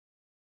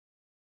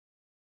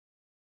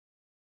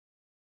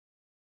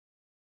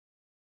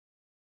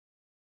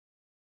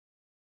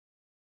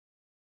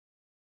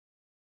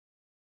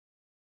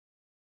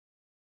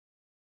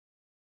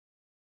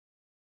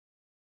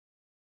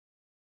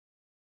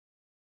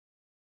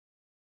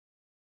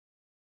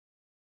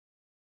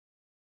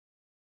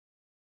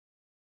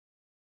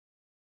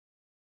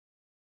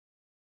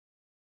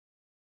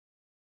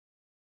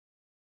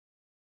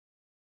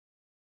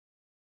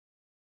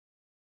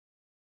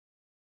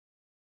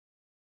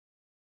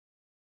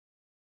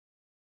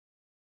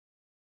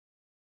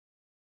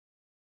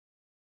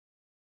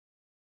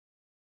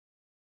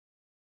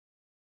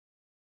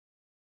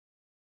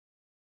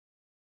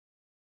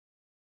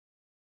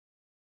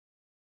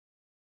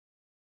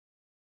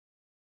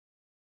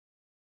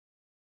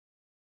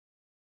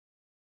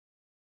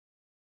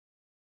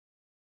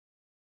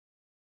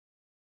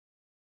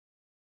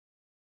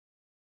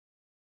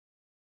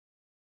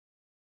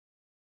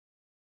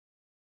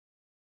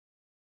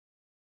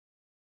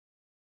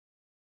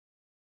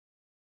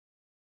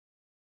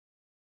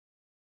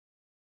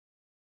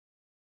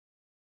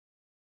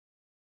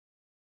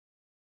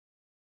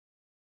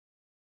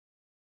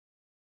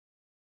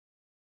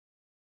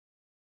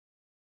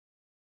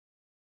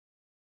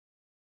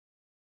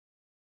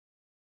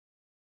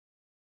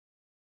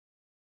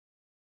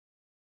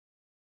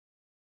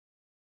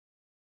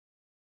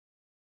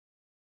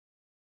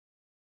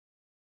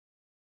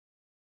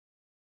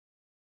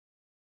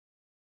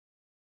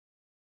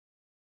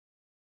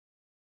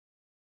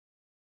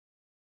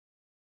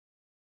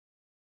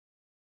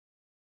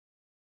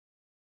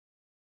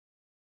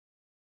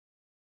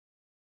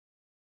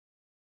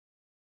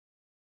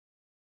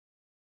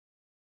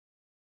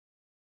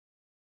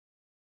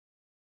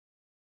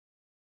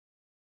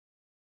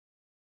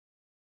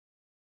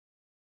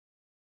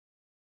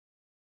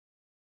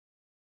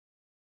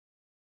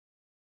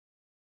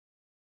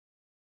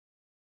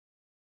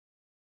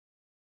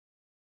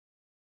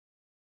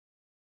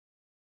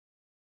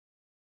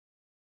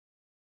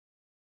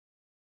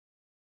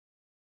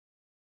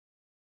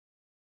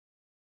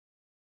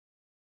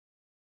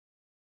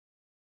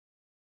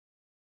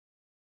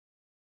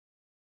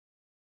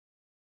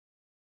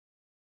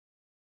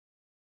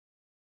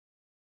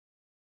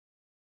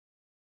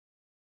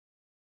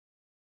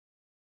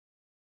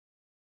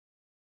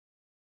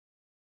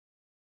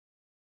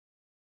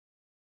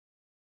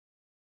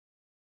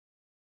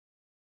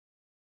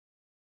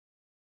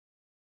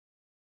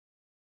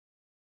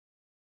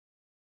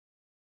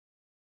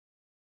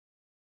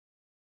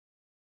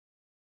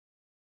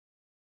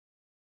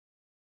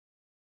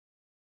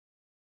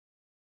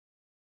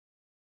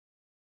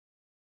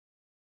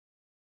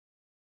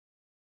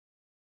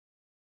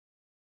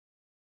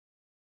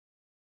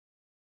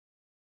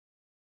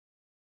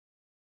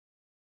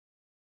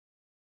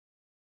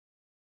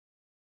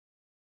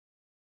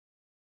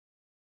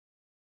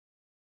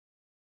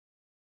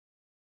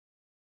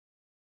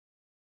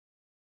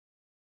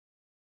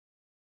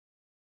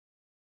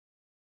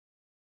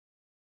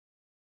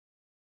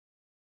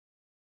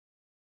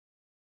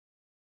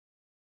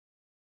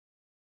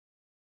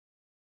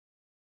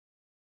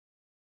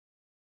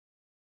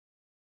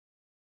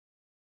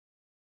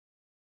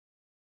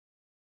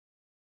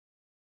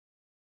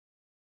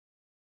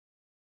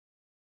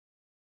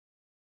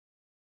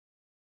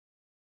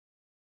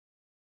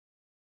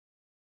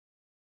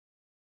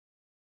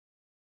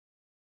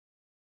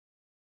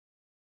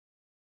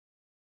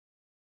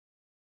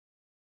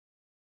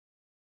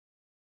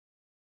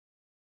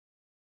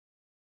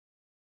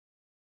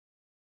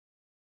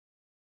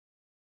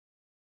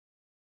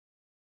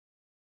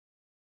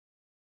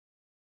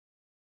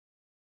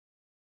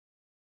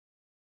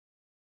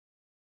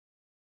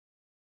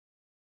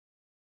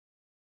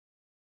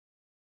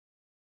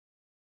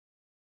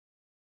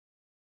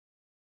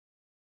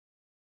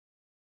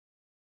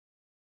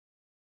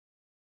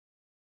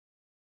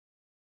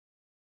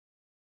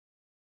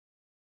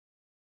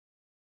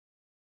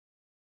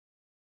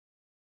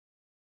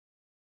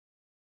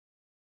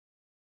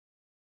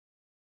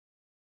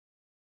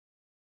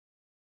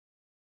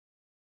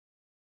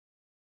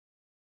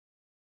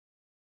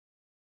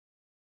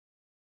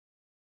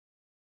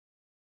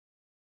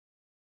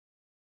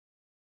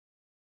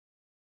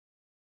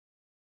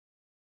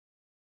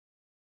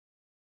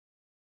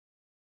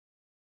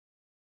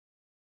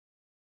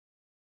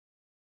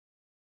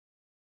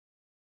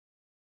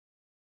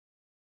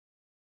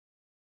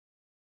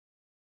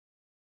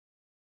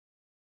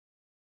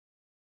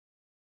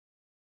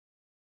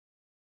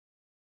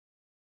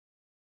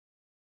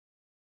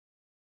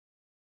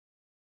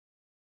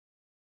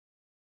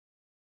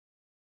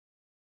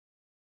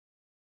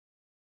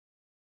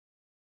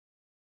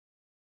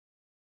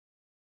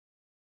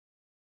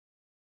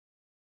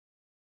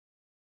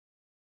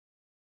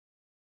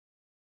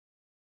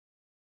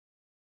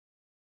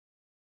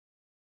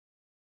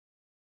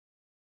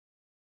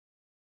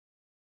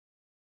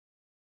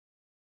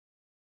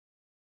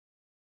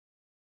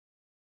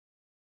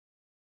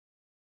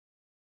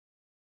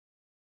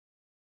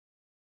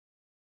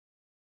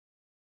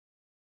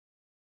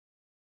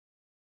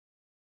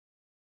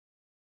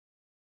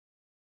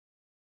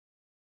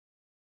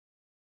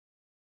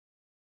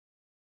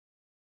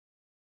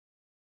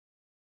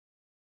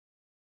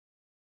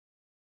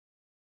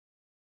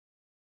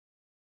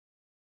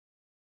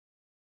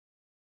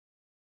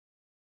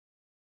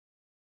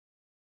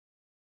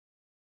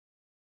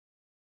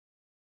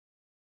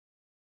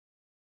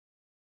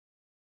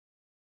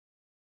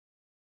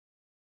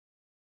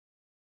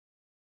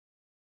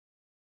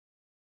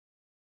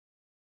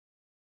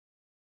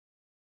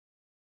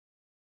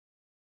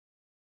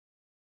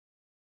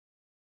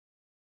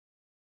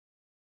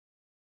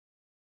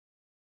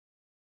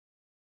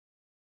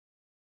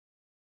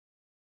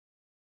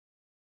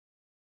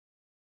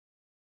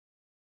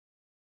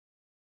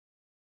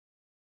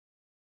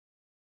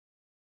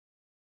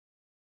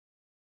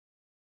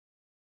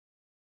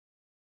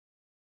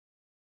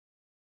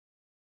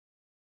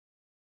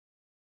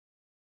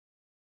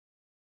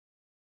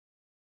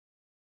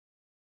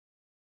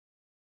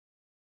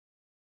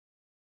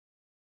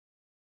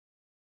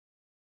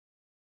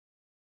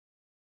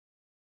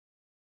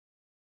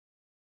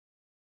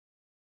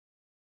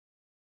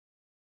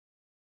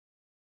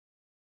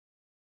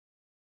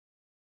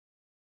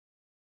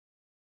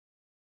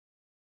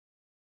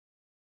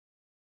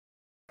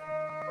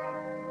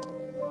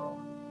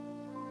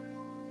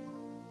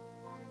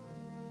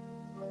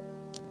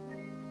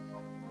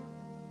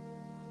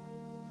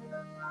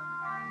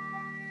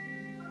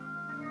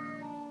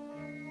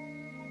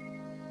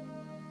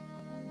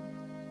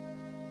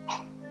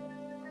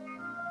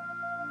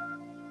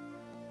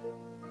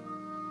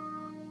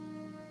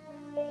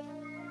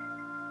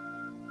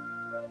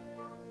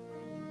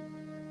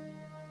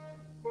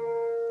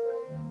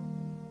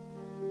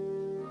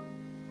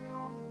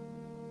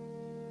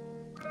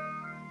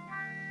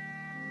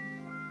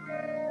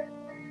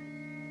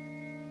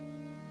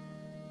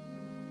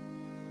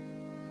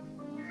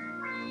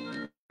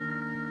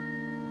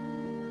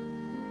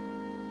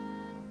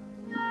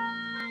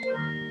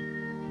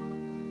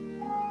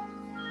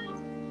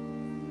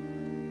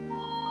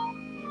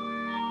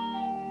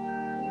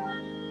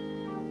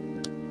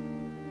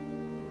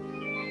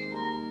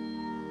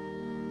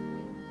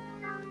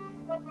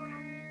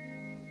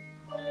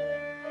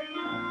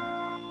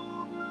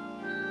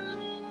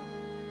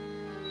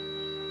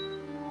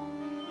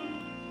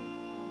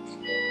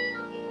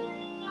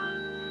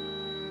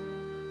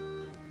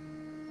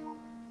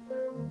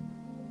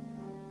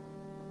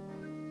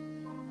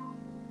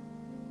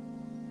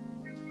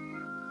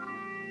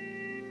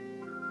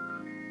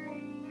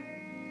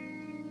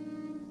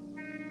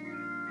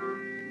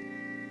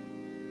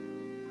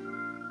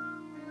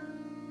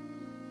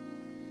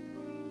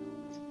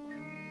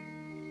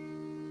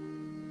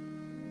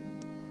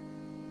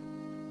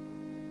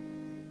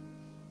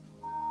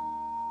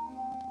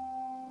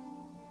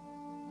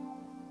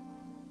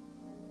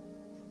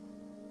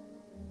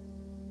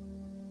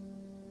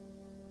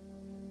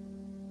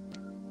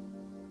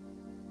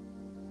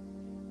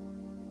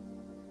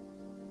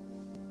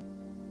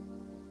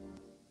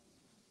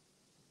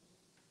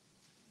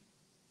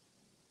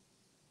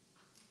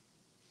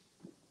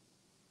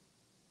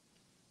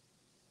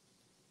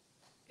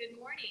Good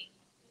morning.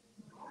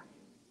 I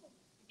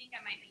think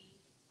I might be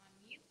on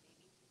mute,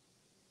 maybe.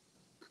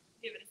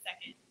 Give it a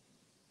second.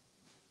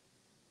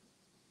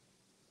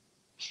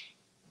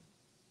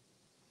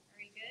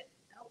 Very good.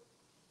 Nope.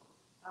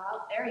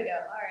 Oh, there we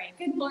go. All right.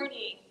 Good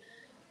morning.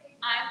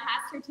 I'm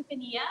Pastor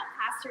Tiffania,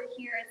 pastor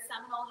here at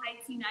Seminole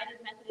Heights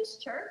United Methodist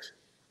Church.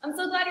 I'm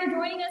so glad you're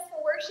joining us for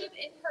worship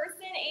in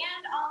person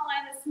and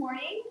online this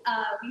morning.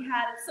 We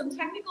had some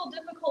technical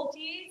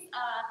difficulties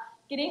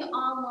getting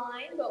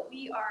online, but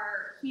we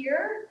are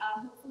here.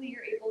 Hopefully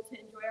you're able to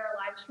enjoy our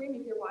live stream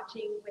if you're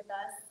watching with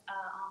us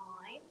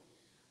online.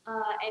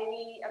 And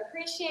we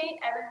appreciate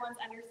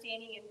everyone's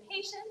understanding and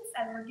patience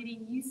as we're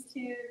getting used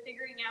to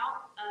figuring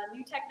out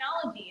new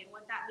technology and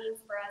what that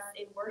means for us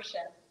in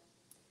worship.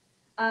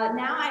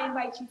 Now I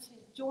invite you to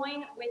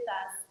join with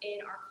us in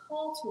our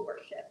call to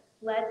worship,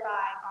 led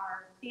by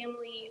our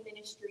Family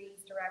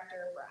Ministries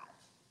Director, Brad.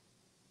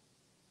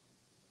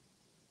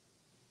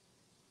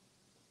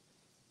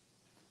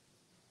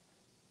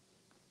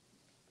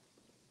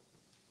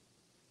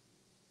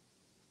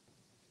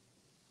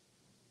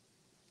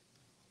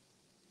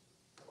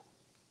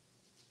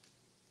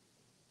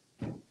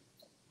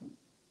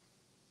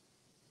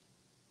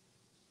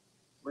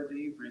 What do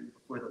you bring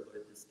before the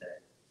Lord this day?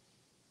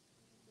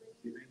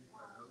 We bring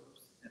our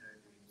hopes and our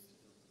dreams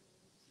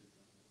to the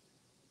Lord.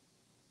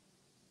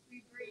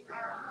 We bring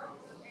our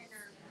hopes and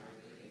our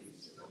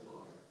dreams to the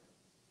Lord.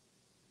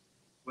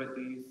 What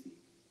do you seek?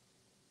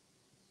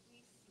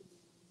 We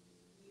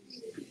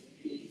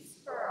seek peace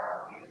for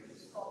our weary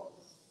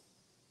souls.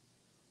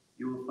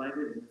 You will find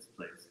it in this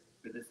place,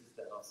 for this is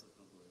the house of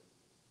the Lord.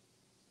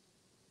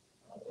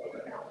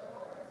 Open our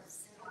hearts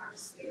and our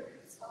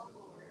spirits, O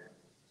Lord,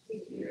 to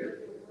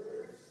hear the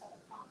words of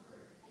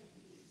comfort and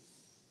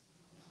peace.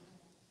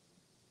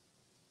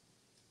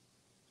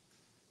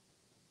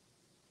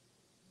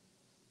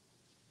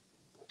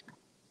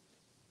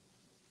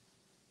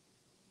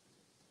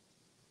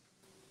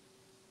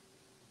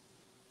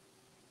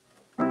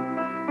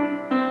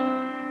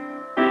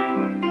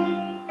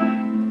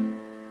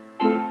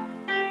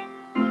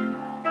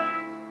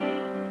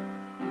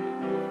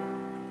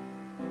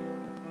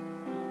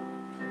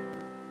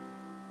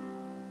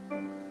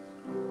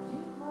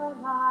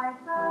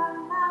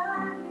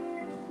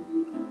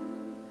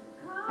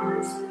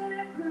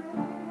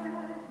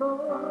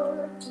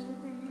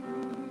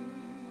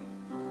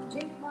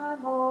 Take my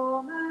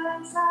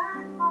moments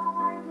and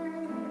my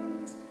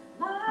days,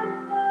 let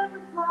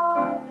them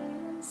flow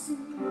in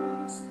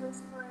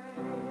ceaseless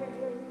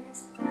praise.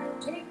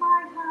 Take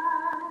my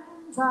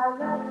hands, I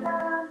let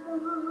them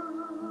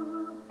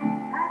move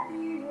at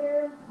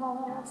the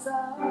impulse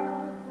of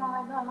thy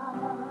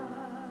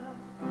love.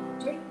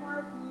 Take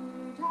my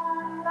feet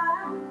and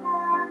let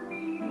them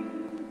be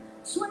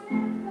swift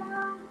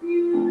and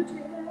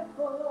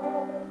beautiful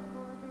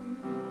for thee.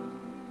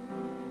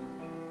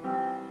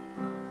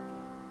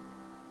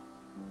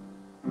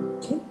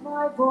 Take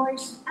my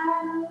voice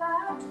and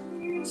let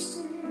me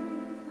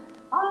sing,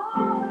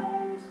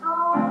 always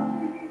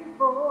only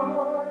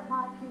for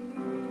my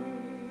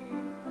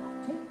King.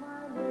 Take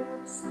my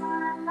lips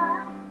and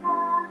let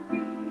them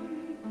be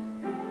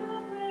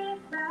filled with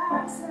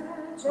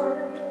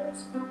messages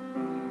from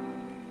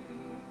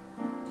thee.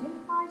 Take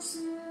my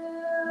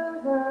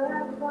silver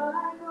and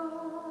my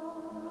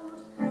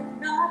gold,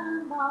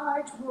 none of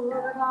my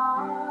would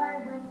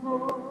I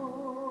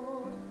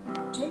withhold.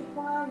 Take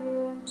my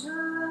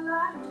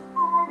intellect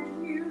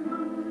and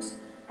use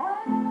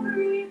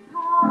every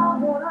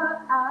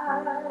power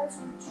as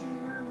you choose.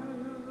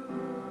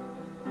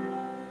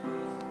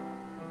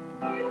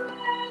 You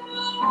and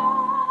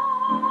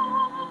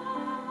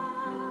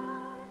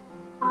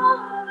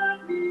all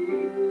of me.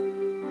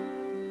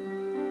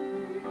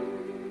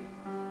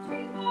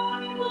 Take my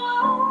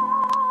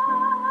life,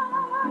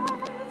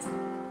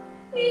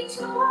 each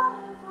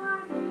one of my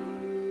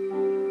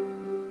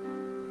needs.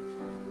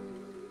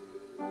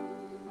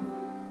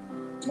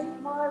 Take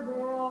my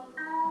will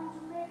and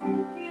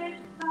make it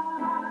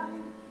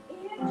thine.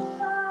 It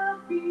shall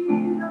be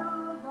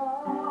the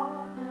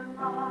Lord and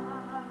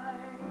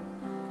mine.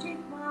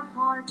 Take my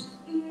heart,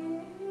 it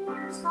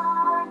is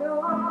thine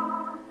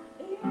own.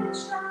 It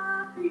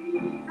shall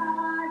be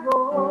thy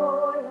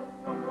royal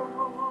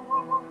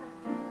throne.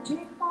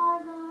 Take my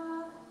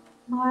love,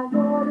 my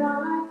Lord,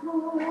 I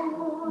pour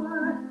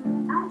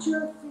at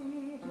your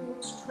feet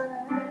its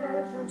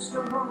treasure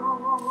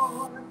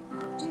store.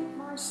 Take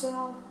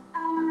myself,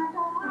 and I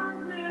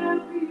will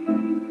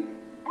be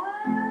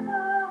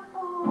ever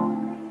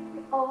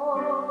only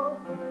all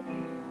for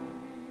you.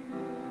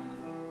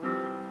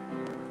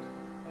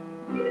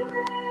 You and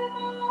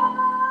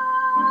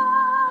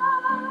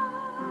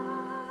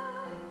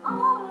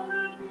all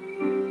of me.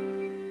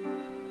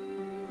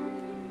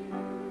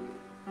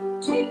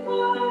 Take my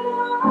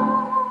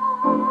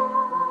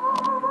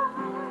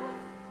life,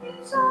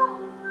 it's all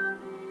for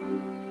me.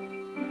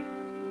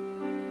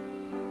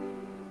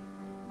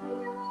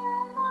 You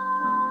and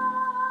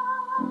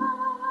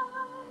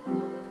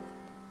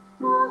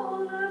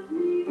all of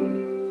me.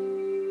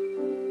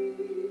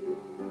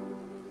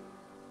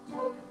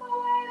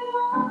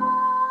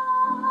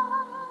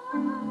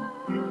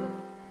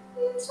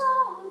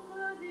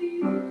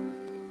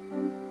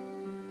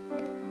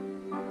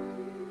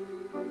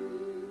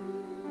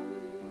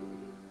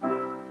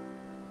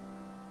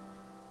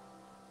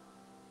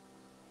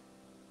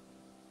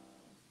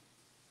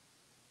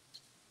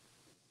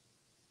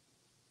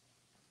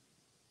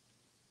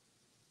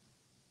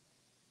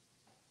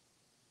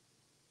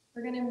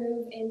 we're going to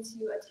move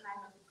into a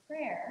time of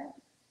prayer.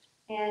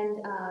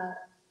 And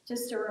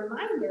just a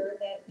reminder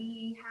that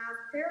we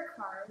have prayer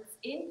cards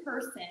in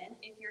person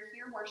if you're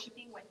here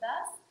worshiping with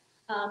us.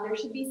 There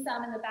should be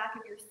some in the back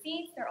of your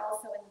seats. They're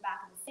also in the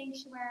back of the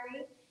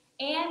sanctuary.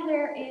 And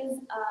there is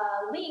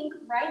a link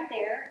right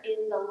there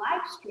in the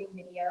live stream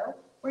video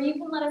where you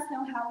can let us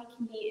know how we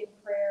can be in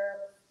prayer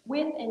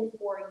with and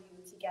for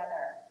you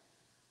together.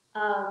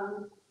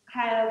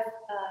 Have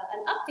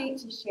an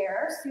update to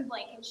share. Sue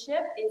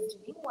Blankenship is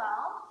doing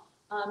well.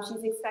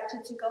 She's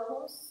expected to go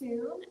home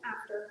soon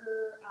after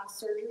her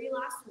surgery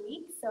last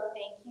week, so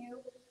thank you.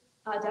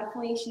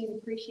 Definitely, she's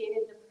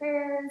appreciated the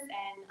prayers,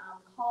 and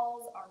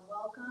calls are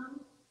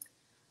welcome.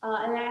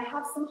 And I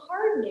have some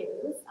hard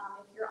news.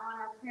 If you're on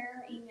our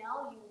prayer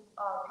email, you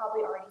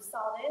probably already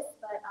saw this,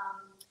 but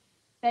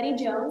Betty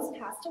Jones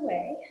passed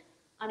away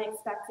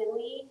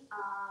unexpectedly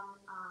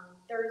on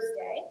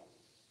Thursday.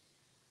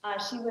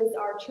 She was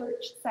our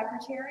church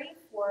secretary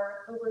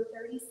for over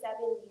 37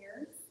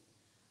 years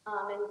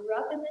and grew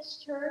up in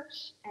this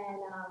church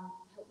and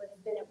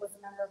was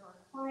a member of our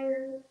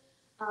choir.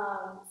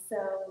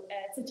 So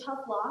it's a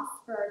tough loss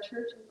for our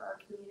church and for our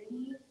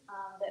community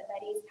that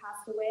Betty's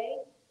passed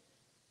away.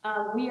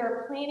 We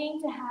are planning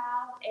to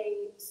have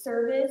a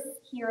service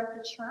here at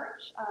the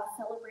church, a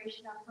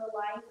celebration of her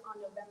life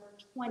on November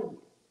 20th.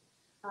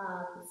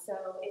 So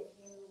if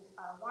you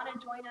want to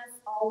join us,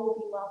 all will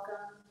be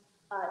welcome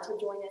to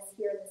join us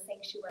here in the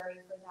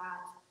sanctuary for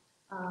that.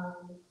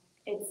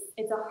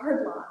 It's a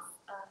hard loss,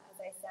 as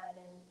I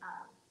said,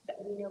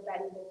 and we know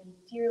Betty will be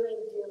dearly,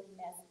 dearly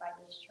missed by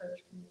this church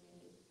community.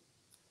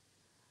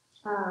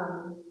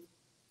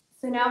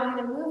 So now we're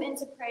going to move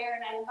into prayer,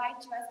 and I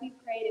invite you as we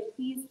pray to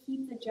please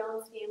keep the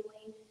Jones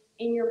family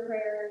in your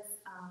prayers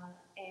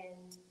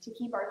and to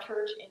keep our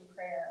church in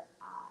prayer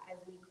as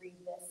we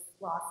grieve this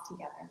loss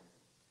together.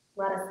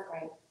 Let us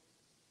pray.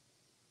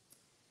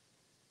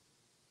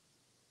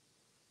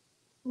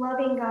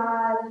 Loving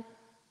God,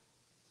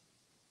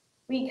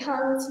 we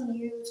come to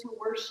you to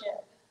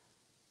worship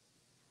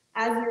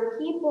as your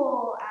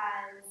people,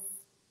 as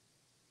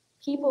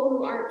people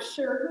who aren't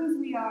sure whose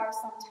we are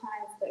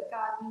sometimes, but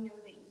God, we know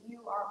that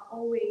you are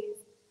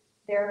always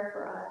there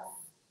for us.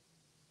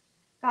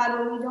 God,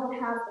 when we don't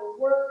have the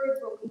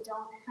words, when we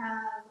don't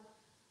have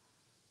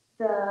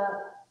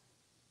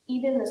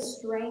even the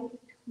strength,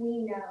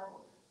 we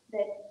know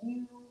that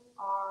you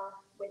are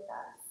with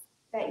us,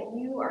 that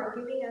you are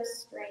giving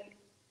us strength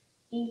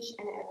each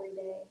and every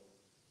day.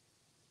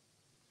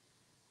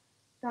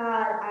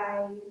 God,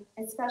 I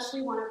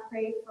especially want to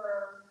pray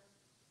for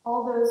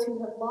all those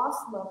who have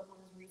lost loved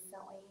ones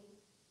recently,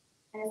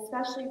 and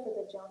especially for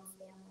the Jones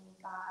family,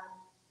 God,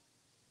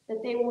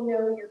 that they will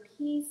know your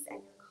peace and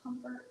your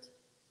comfort,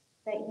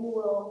 that you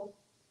will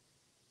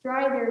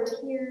dry their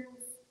tears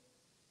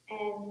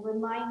and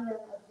remind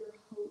them of your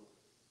hope.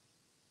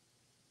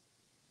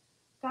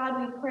 God,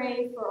 we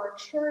pray for our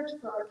church,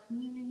 for our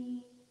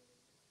community,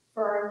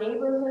 for our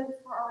neighborhood,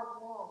 for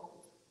our world,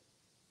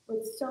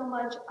 with so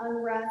much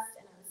unrest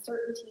and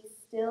uncertainty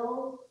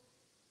still.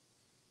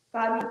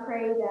 God, we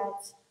pray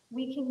that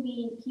we can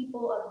be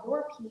people of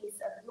your peace,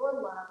 of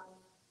your love,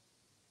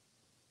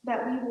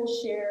 that we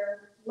will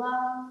share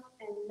love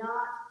and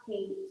not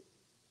hate,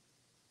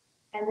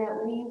 and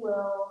that we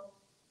will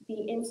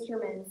be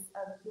instruments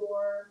of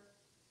your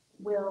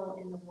will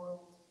in the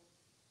world.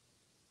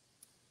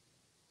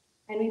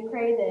 And we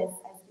pray this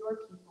as your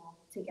people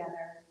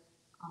together.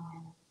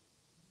 Amen.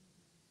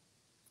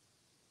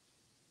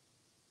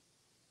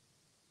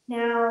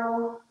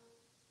 Now,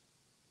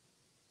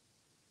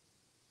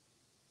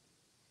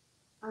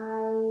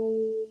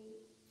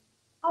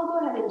 I'll go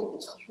ahead and do the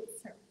children's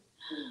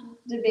sermon.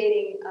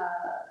 Debating,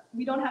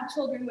 we don't have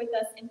children with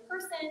us in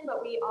person,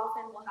 but we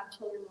often will have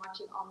children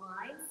watching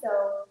online.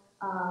 So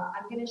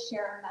I'm going to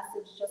share a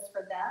message just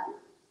for them.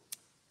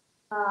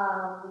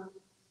 I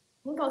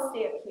think I'll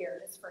stay up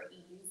here just for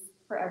ease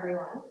for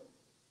everyone.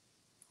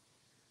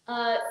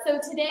 So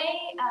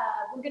today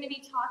we're going to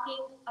be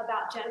talking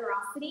about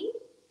generosity.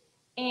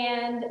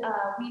 And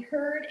we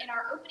heard in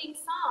our opening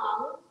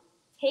song,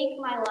 "Take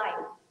My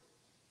Life."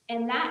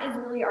 And that is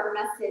really our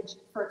message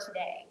for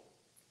today.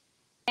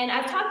 And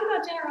I've talked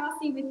about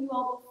generosity with you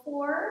all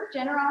before.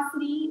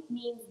 Generosity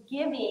means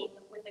giving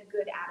with a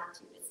good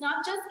attitude. It's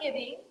not just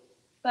giving,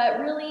 but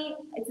really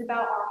it's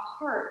about our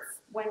hearts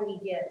when we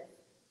give.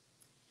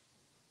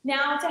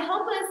 Now, to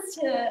help us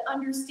to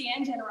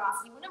understand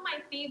generosity, one of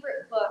my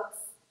favorite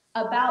books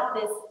about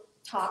this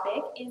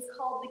topic is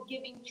called The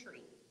Giving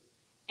Tree.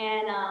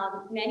 And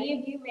many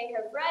of you may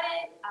have read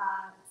it.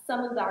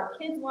 Some of our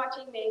kids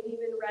watching may have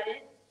even read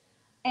it.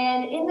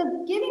 And in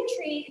The Giving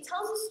Tree, it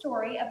tells a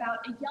story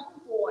about a young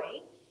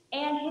boy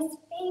and his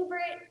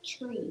favorite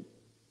tree.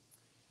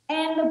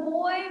 And the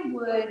boy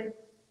would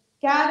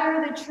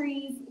gather the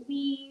tree's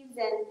leaves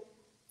and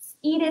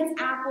eat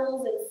its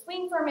apples and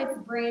swing from its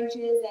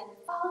branches and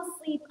fall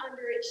asleep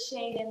under its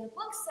shade. And the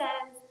book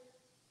says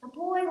the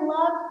boy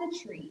loved the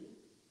tree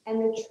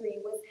and the tree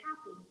was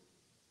happy.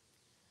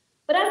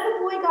 But as the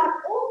boy got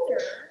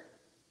older,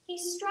 he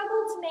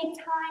struggled to make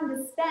time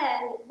to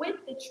spend with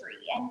the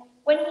tree. And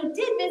when he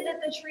did visit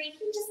the tree,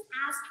 he just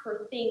asked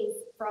for things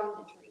from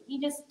the tree.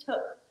 He just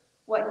took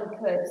what he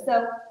could.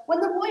 So when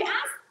the boy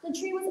asked, the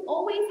tree was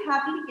always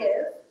happy to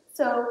give.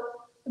 So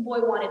the boy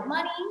wanted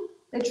money.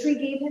 The tree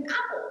gave him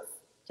apples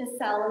to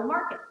sell in the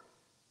market.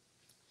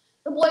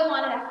 The boy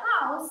wanted a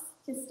house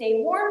to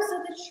stay warm, so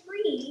the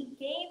tree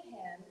gave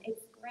him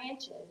its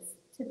branches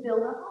to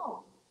build a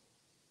home.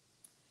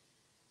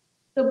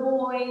 The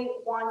boy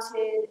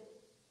wanted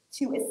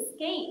to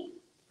escape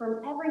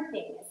from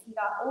everything as he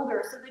got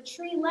older, so the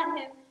tree let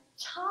him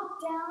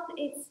chop down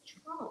its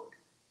trunk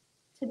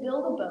to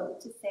build a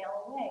boat to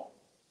sail away.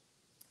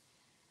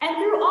 And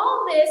through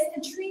all this,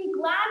 the tree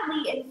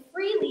gladly and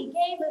freely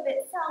gave of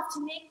itself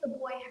to make the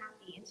boy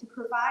happy and to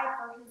provide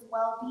for his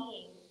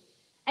well-being.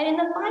 And in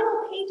the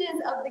final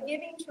pages of the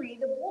giving tree,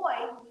 the boy,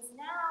 who is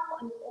now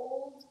an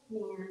old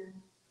man,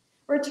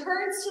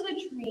 returns to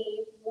the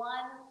tree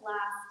one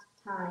last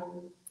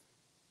time.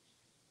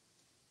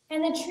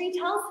 And the tree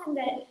tells him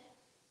that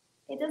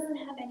it doesn't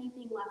have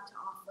anything left to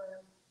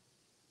offer.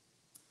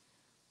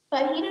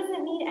 But he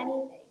doesn't need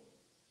anything.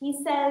 He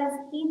says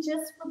he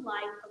just would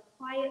like a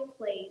quiet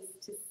place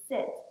to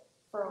sit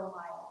for a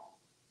while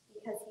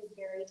because he's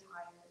very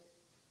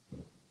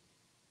tired.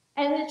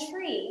 And the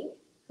tree,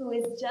 who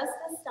is just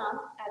a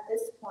stump at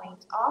this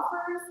point,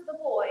 offers the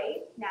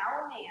boy,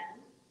 now a man,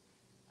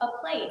 a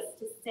place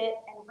to sit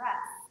and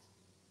rest.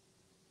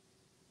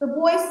 The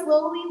boy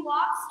slowly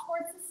walks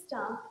towards the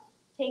stump,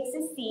 takes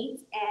a seat,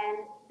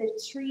 and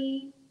the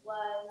tree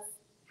was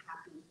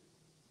happy.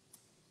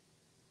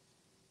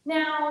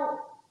 Now,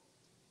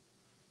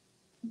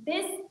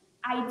 this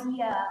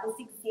idea,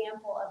 this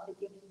example of the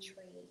giving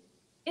tree,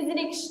 is an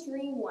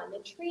extreme one. The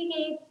tree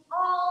gave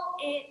all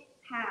it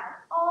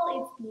had,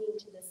 all its being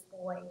to this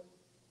boy.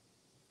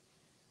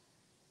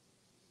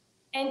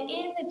 And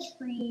in the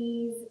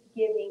tree's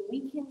giving,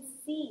 we can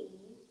see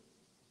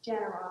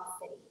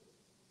generosity.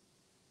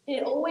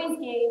 It always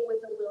gave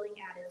with a willing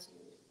attitude.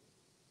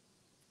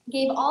 It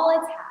gave all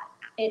it had.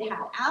 It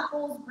had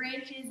apples,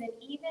 branches, and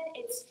even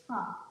its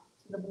trunk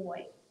to the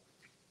boy.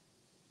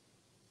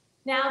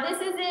 Now,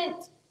 this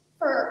isn't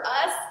for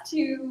us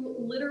to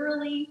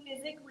literally,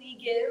 physically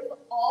give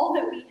all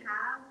that we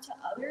have to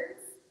others.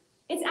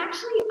 It's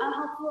actually a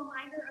helpful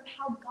reminder of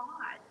how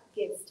God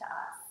gives to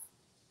us.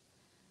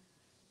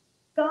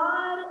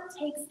 God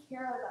takes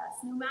care of us.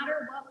 No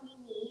matter what we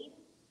need,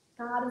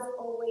 God is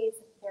always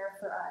there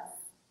for us.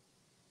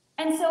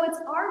 And so it's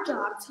our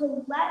job to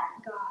let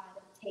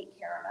God take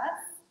care of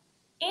us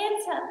and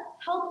to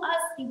help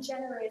us be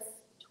generous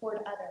toward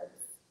others.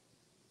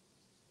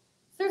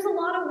 There's a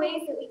lot of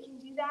ways that we can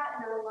do that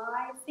in our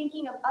lives,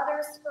 thinking of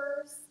others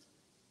first,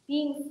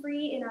 being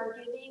free in our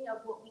giving of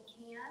what we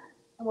can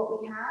and what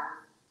we have.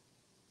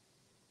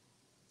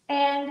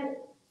 And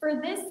for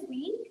this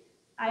week,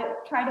 I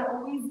try to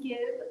always give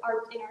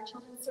in our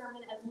children's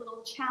sermon a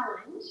little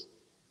challenge.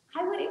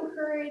 I would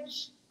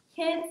encourage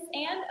kids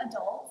and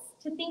adults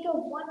to think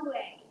of one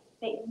way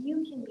that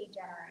you can be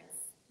generous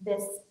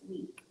this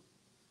week.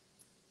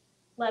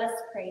 Let us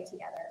pray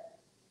together.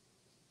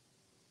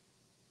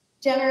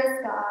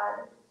 Generous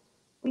God,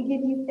 we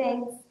give you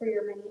thanks for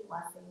your many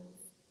blessings.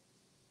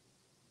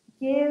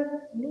 Give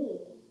me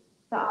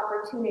the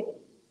opportunity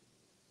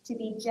to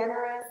be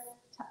generous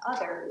to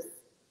others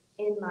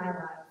in my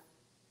life.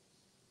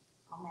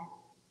 Amen.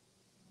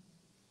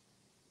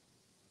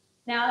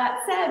 Now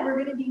that said, we're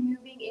going to be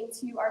moving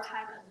into our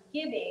time of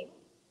giving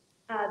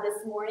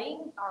this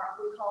morning,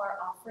 we call our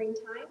offering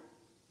time.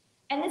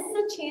 And this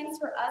is a chance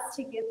for us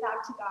to give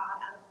back to God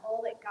out of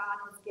all that God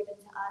has given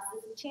to us.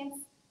 It's a chance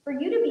for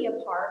you to be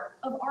a part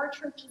of our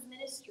church's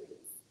ministries.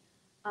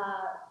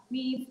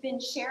 We've been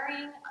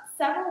sharing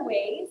several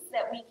ways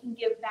that we can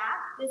give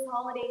back this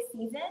holiday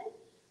season.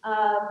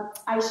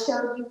 I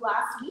showed you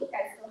last week,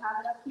 I still have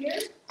it up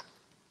here,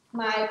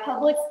 my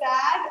Publix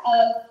bag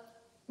of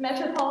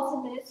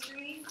Metropolitan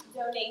Ministries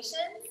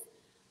donations.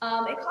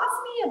 It cost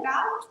me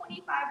about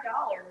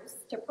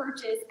 $25 to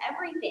purchase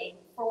everything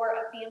for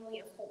a family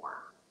of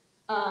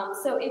 4.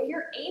 So if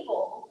you're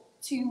able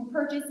to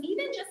purchase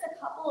even just a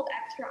couple of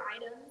extra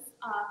items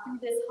through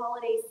this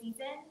holiday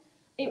season,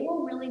 it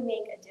will really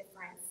make a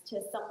difference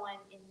to someone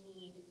in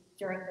need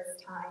during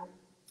this time.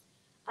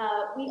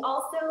 We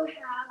also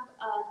have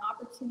an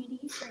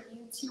opportunity for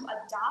you to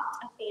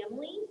adopt a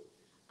family.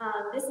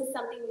 This is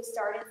something we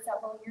started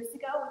several years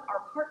ago with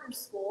our partner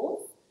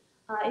schools.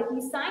 If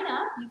you sign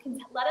up, you can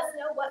let us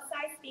know what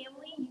size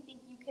family you think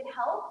you could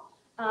help,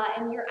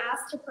 and you're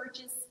asked to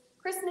purchase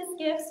Christmas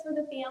gifts for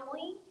the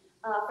family,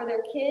 for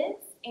their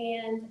kids,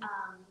 and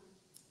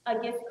a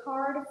gift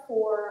card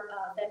for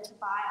them to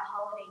buy a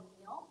holiday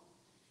meal.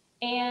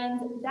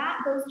 And that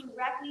goes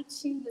directly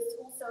to the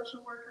school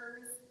social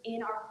workers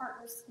in our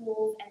partner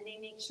schools, and they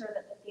make sure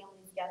that the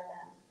families get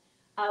them.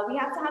 We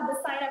have to have the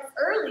sign-ups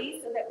early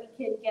so that we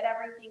can get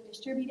everything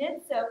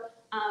distributed. So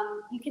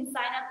you can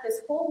sign up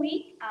this whole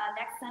week.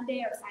 Next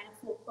Sunday, our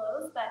sign-ups will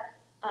close. But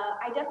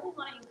I definitely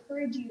want to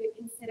encourage you to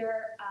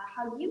consider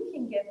how you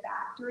can give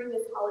back during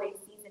this holiday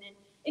season.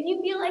 If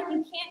you feel like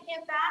you can't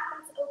give back,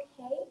 that's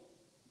okay.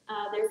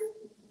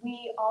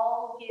 We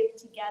all give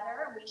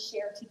together and we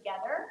share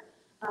together.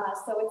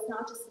 So it's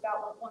not just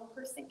about what one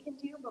person can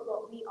do, but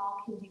what we all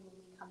can do when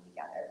we come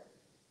together.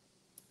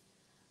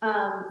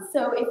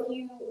 So if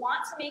you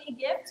want to make a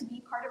gift to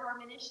be part of our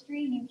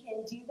ministry, you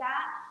can do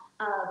that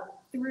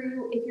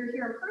if you're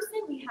here in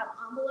person, we have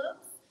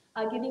envelopes,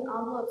 giving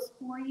envelopes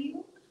for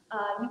you.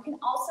 You can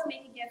also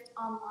make a gift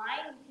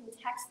online. You can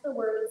text the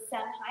word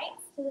SEM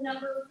Heights to the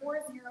number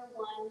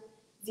 40101,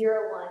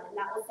 and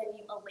that will send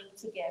you a link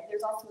to give.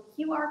 There's also a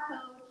QR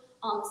code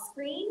on the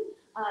screen,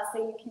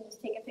 so you can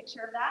just take a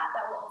picture of that.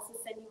 That will also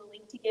send you a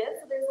link to give.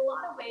 So there's a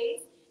lot of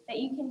ways that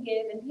you can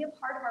give and be a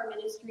part of our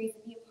ministries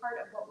and be a part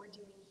of what we're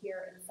doing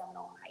here in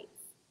Seminole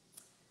Heights.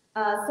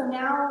 So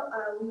now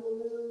we will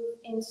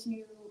move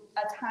into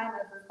a time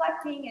of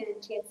reflecting and a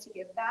chance to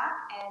give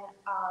back, and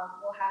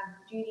we'll have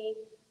Judy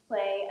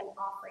play an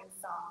offering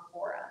song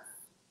for us.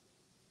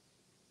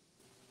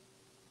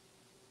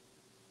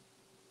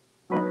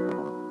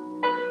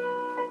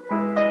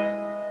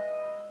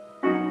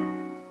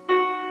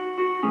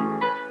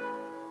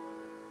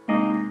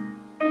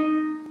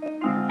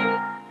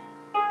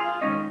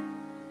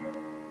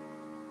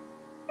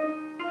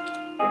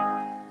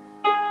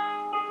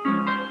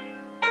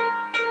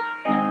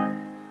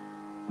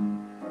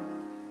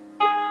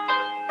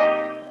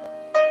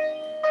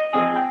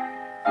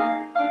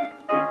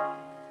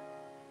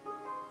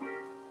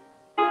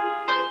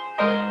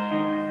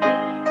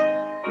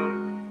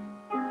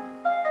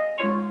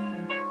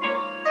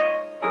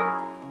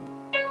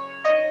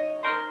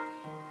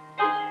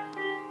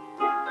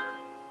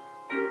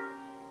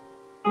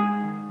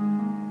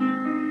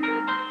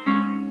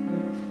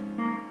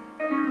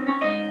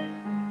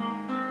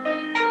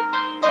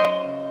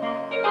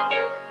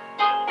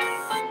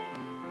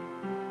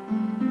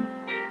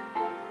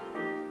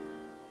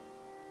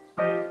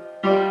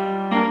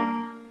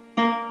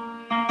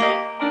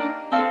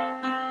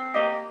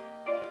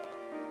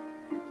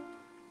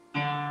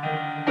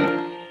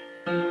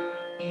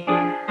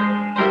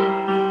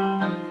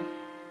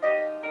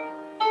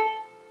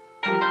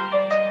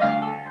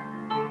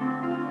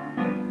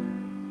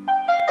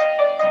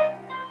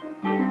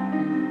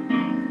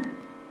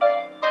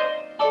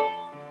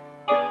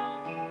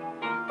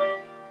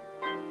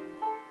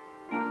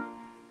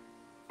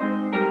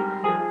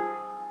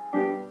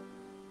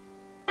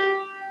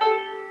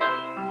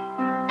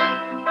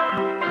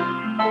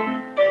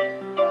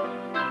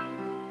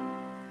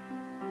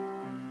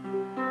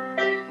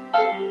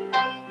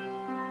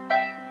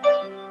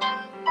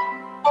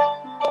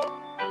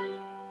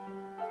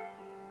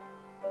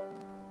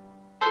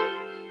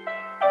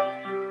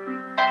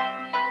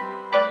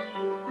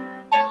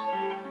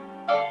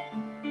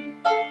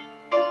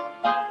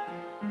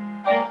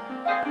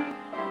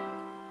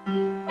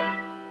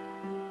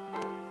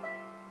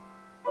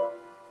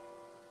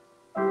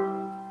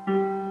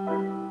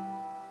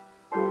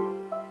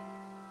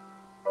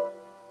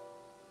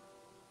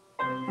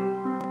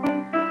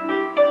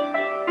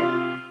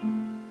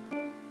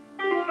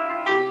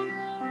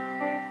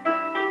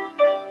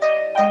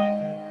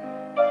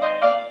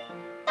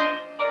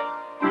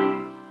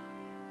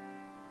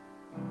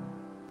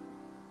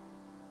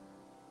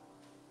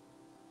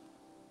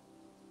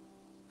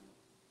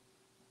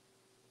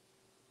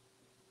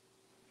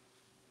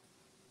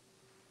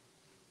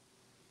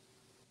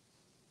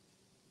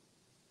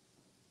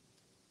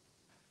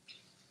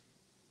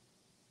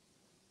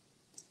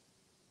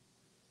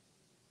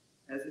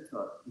 As he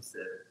taught, he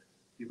said,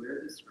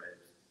 "Beware of the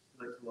scribes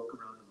who like to walk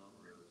around in long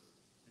robes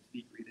and to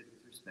be greeted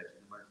with respect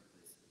in the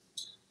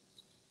marketplaces,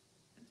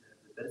 and to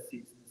have the best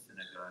seats in the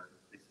synagogue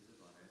and places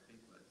of honor at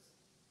banquets.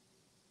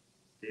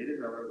 They that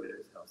rob our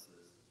widows'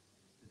 houses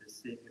for the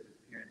sake of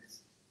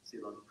appearance,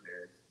 say long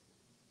prayers,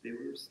 they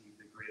will receive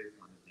the greater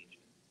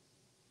condemnation."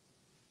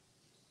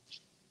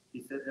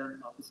 He sat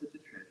down opposite the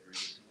treasury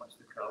and watched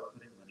the crowd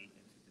putting money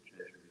into the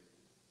treasury.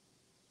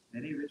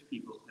 Many rich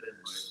people put in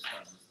large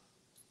sums.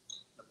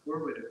 A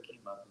poor widow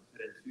came up and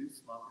put in 2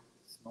 small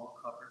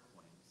copper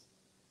coins,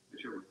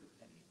 which are worth a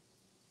penny.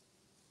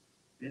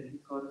 Then he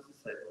called his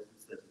disciples and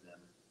said to them,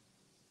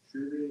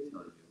 "Truly I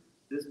tell you,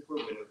 this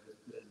poor widow has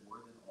put in more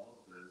than all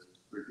of those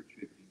who are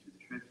contributing to the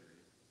treasury.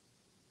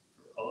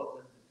 For all of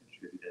them have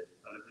contributed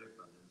out of their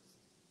abundance,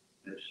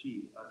 but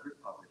she, out of her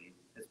poverty,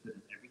 has put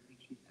in everything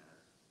she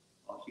has,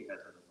 all she has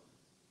out of life."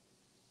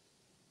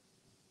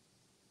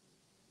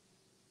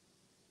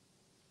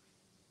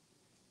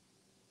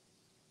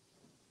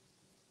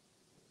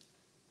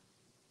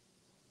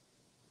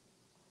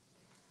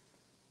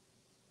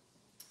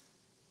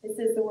 This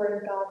is the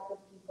word of God for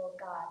the people of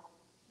God.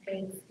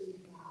 Thanks be to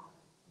God.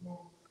 Amen.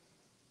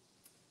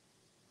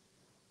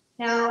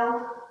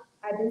 Now,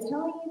 I've been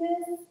telling you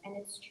this, and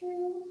it's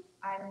true.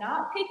 I'm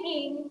not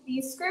picking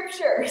these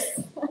scriptures.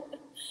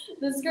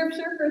 The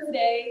scripture for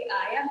today,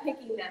 I am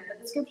picking them, but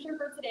the scripture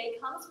for today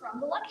comes from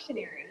the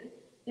lectionary,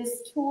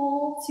 this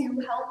tool to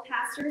help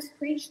pastors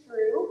preach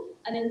through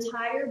an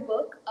entire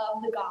book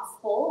of the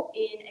gospel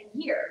in a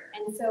year.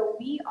 And so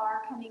we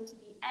are coming to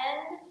the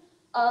end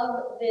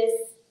of this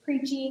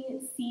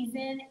preaching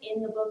season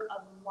in the book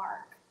of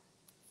Mark.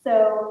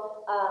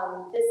 So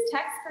this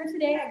text for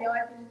today, I know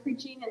I've been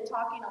preaching and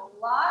talking a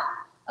lot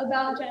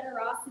about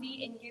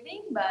generosity and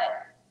giving,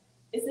 but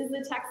this is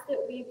the text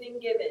that we've been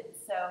given.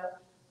 So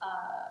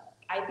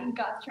I think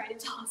God's trying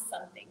to tell us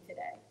something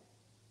today.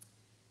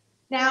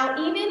 Now,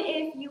 even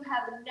if you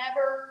have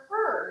never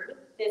heard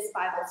this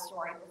Bible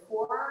story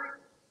before,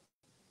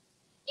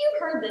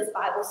 you've heard this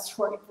Bible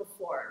story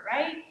before,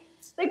 right?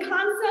 The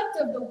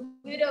concept of the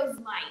widow's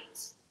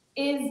mite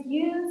is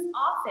used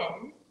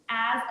often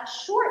as a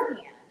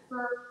shorthand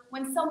for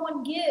when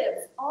someone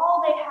gives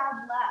all they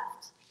have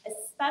left,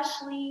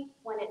 especially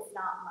when it's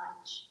not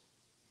much.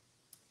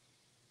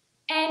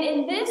 And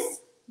in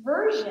this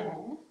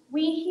version,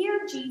 we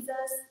hear Jesus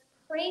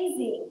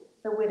praising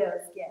the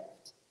widow's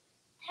gift.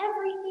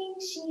 Everything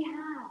she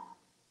had,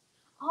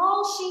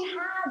 all she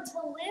had to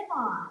live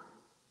on.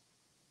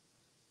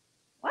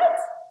 What?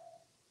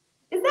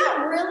 Is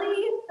that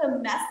really the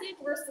message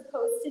we're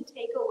supposed to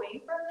take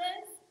away from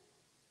this?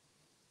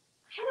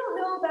 I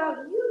don't know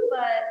about you,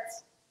 but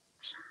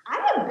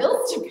I have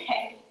bills to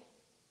pay,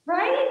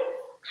 right?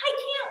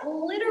 I can't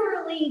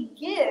literally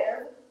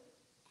give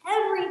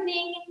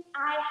everything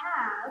I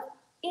have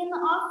in the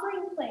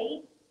offering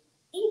plate,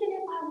 even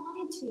if I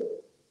wanted to.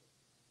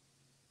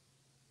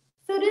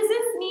 So does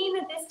this mean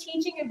that this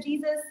teaching of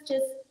Jesus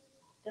just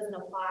doesn't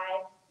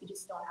apply? We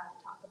just don't have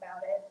to talk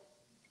about it?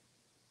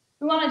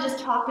 We want to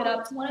just talk it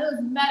up to one of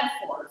those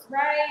metaphors,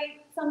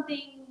 right?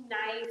 Something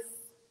nice.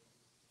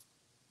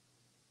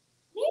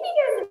 Maybe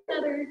there's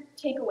another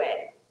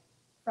takeaway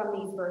from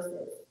these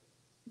verses.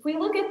 If we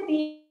look at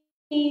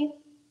the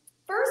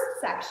first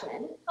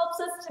section, helps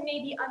us to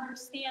maybe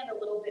understand a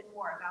little bit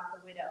more about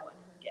the widow and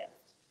her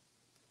gift.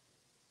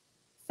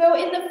 So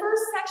in the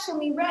first section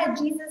we read,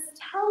 Jesus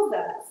tells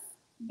us,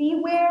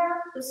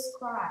 beware the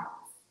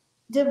scribes,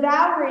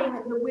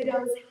 devouring the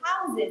widow's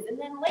houses. And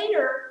then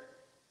later,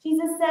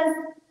 Jesus says,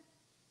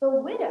 the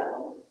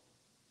widow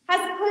has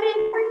put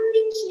in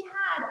everything she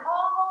had,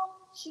 all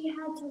she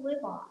had to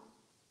live on.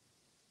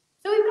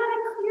 So we've got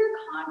a clear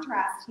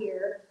contrast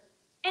here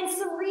and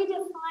some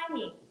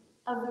redefining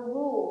of the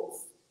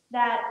rules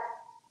that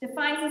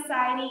define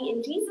society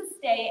in Jesus'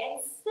 day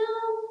and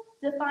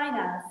still define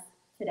us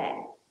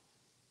today.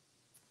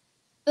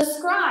 The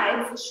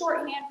scribes,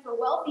 shorthand for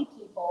wealthy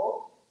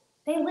people,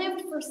 they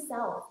lived for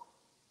self,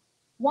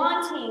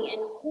 wanting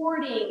and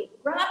hoarding,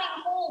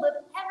 grabbing hold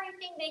of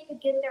everything they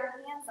could get their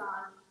hands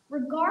on,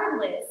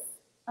 regardless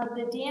of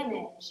the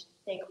damage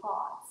they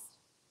caused.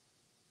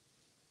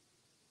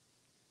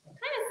 It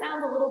kind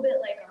of sounds a little bit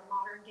like our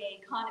modern day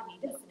economy,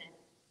 doesn't it?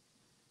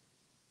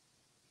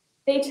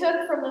 They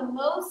took from the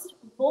most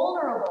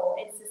vulnerable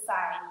in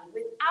society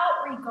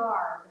without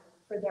regard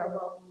for their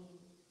well-being.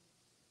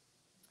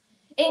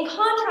 In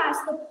contrast,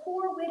 the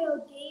poor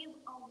widow gave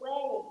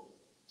away.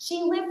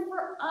 She lived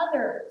for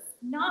others,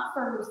 not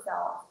for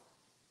herself,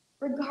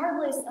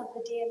 regardless of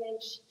the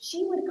damage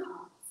she would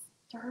cause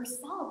to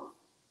herself.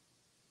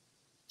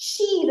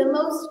 She, the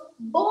most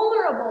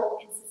vulnerable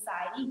in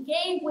society,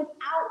 gave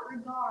without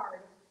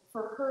regard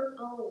for her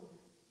own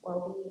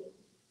well-being.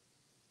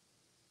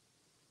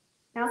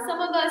 Now,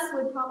 some of us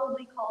would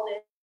probably call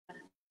this,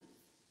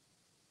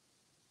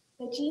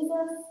 but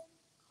Jesus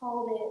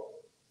called it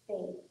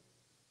faith.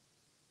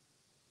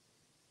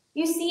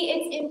 You see,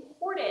 it's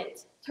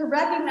important to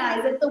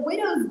recognize that the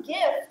widow's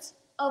gift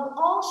of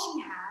all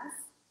she has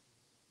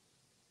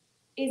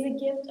is a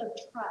gift of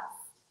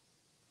trust.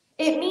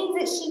 It means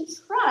that she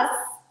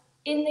trusts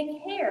in the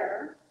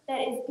care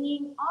that is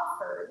being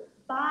offered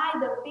by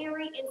the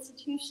very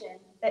institution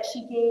that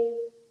she gave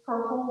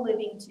her whole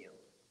living to.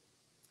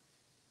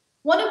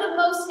 One of the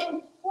most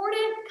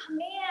important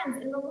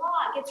commands in the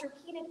law, gets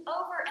repeated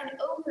over and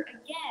over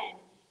again,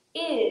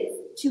 is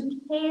to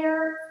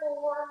care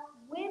for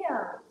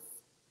widows.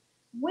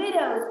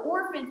 Widows,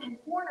 orphans, and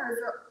foreigners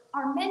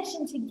are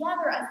mentioned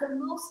together as the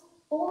most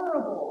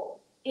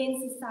vulnerable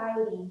in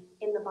society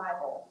in the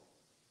Bible.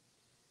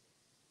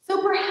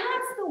 So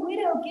perhaps the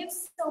widow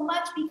gives so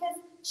much because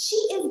she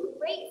is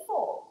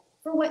grateful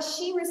for what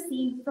she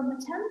received from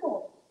the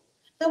temple.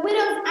 The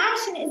widow's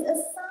action is a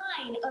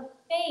sign of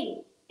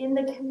faith in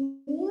the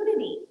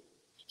community.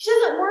 She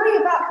doesn't worry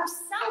about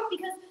herself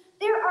because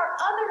there are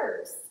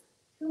others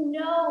who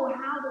know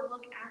how to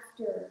look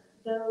after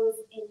those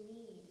in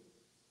need.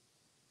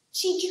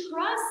 She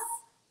trusts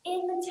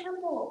in the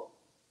temple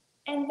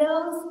and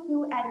those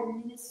who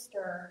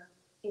administer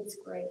its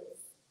grace.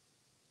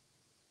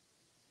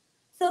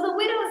 So the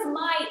widow's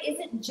mite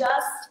isn't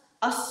just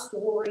a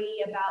story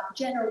about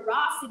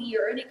generosity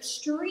or an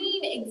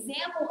extreme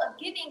example of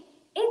giving.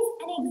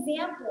 It's an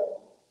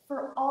example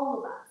for all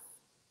of us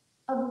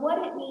of what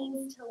it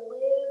means to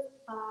live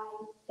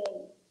by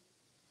faith.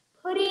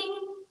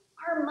 Putting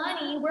our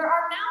money where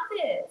our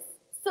mouth is,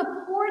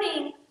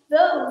 supporting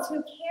those who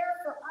care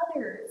for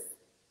others,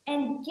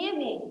 and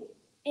giving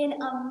in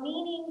a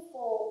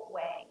meaningful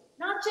way,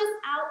 not just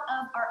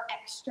out of our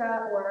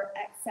extra or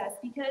excess,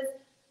 because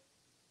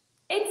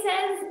It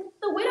says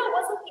the widow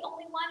wasn't the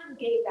only one who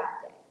gave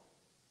that day.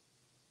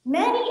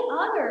 Many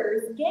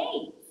others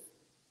gave,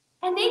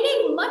 and they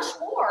gave much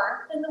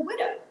more than the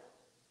widow.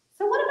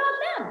 So what about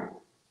them?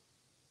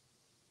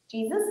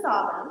 Jesus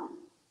saw them,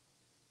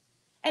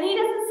 and he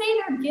doesn't say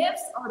their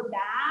gifts are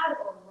bad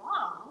or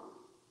wrong,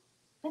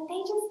 but they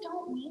just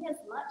don't mean as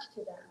much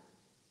to them.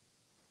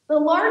 The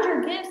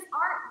larger gifts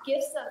aren't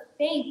gifts of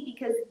faith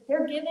because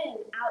they're given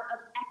out of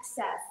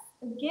excess.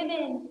 They're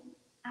given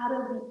out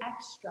of the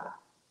extra.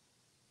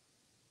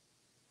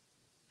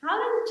 How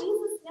does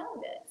Jesus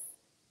know this?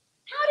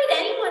 How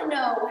did anyone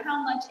know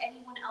how much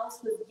anyone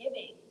else was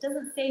giving? It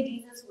doesn't say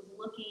Jesus was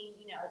looking,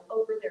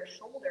 over their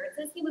shoulder. It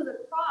says he was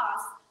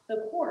across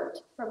the court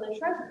from the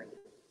treasury.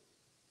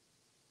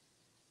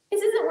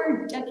 This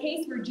isn't a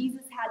case where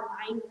Jesus had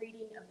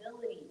mind-reading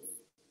abilities.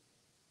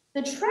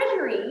 The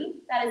treasury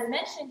that is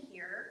mentioned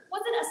here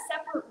wasn't a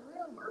separate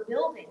room or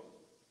building.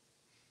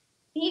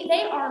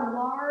 They are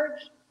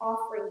large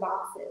offering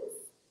boxes.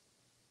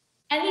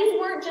 And these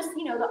weren't just,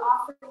 the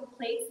offering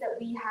plates that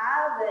we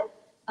have that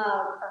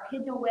are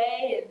hidden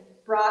away and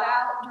brought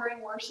out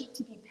during worship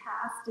to be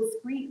passed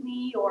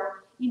discreetly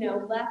or,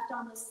 left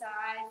on the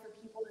side for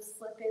people to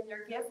slip in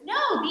their gift. No,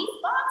 these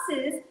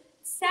boxes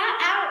sat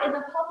out in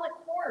the public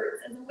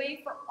courts as a way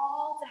for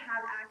all to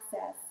have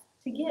access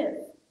to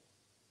give.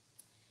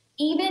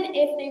 Even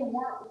if they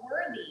weren't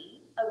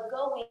worthy of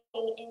going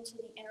into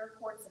the inner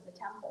courts of the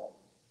temple.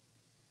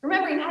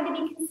 Remember, you had to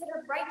be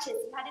considered righteous.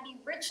 You had to be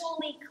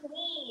ritually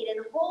clean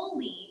and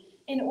holy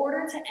in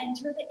order to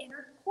enter the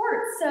inner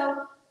courts.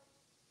 So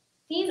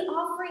these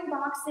offering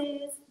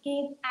boxes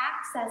gave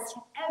access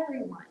to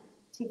everyone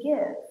to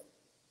give.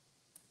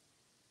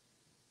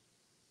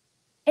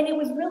 And it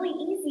was really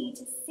easy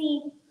to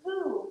see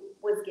who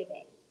was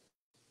giving.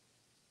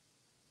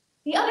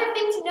 The other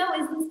thing to know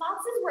is these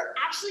boxes were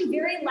actually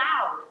very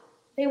loud.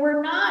 They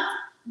were not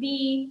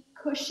the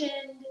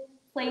cushioned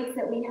plates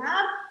that we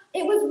have.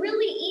 It was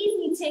really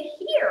easy to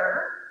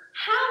hear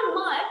how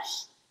much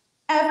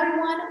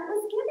everyone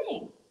was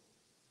giving.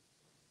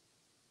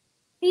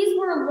 These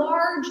were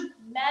large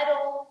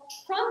metal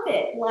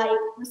trumpet-like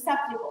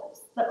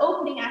receptacles. The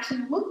opening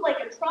actually looked like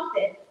a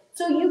trumpet,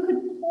 so you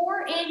could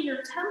pour in your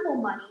temple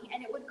money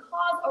and it would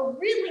cause a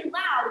really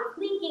loud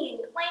clinking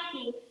and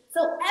clanking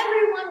so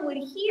everyone would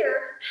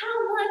hear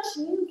how much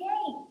you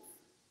gave.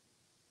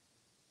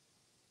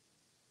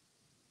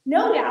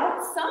 No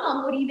doubt,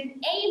 some would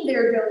even aim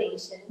their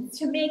donations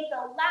to make the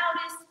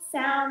loudest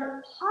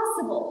sound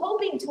possible,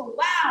 hoping to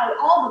wow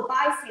all the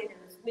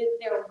bystanders with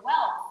their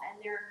wealth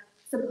and their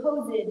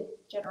supposed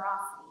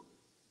generosity.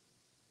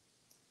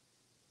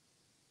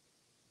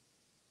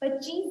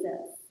 But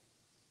Jesus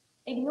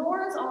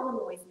ignores all the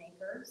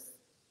noisemakers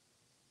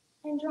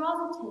and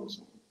draws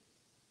attention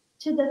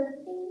to the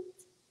faint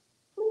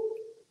clink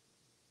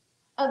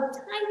of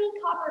tiny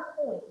copper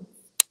coins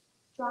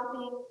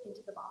dropping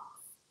into the box.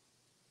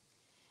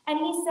 And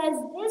he says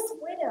this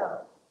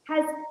widow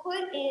has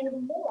put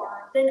in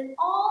more than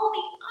all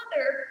the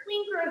other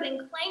clinkers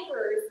and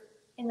clankers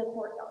in the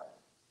courtyard.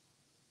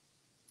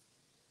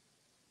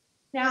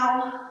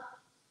 Now,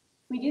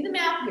 if we do the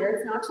math here,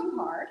 it's not too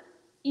hard.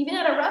 Even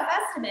at a rough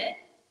estimate,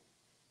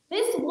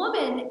 this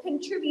woman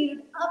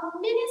contributed a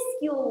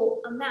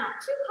minuscule amount,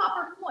 2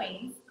 copper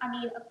coins,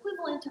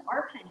 equivalent to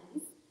our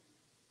pennies,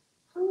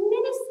 a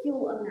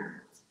minuscule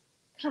amount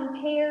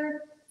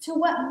compared to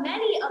what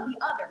many of the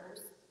others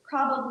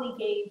probably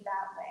gave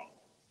that way.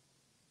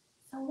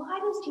 So why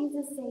does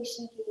Jesus say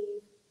she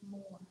gave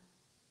more?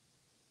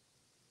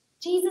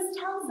 Jesus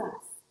tells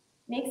us,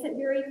 makes it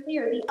very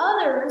clear, the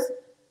others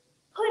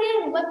put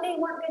in what they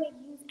weren't going to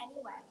use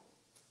anyway.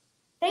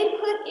 They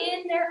put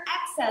in their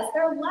excess,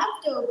 their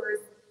leftovers,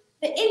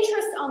 the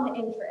interest on the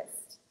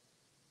interest.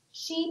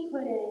 She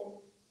put in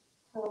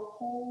her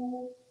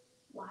whole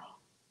life.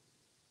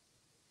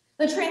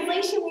 The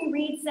translation we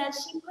read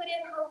says she put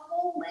in her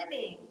whole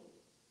living.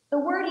 The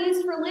word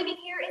used for living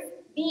here is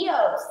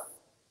bios.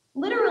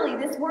 Literally,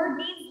 this word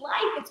means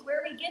life. It's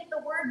where we get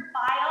the word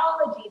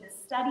biology, the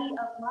study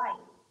of life.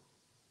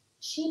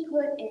 She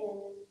put in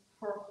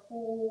her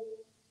whole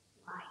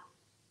life.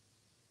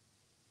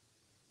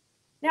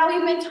 Now,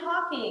 we've been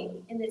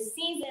talking in this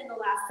season, the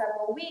last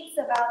several weeks,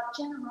 about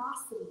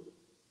generosity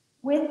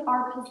with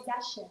our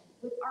possession,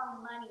 with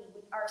our money,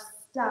 with our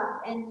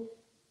stuff. And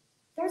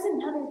there's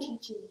another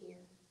teaching here.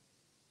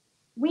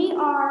 We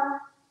are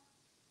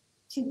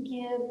to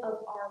give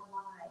of our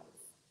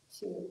lives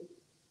too.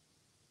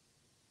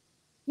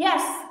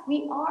 Yes,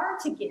 we are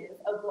to give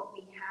of what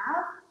we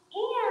have,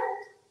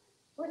 and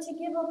we're to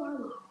give of our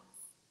lives.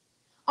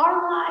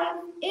 Our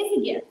life is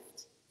a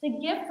gift. It's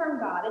a gift from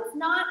God. It's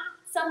not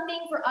something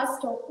for us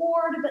to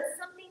hoard, but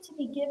something to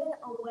be given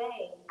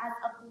away as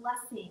a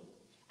blessing,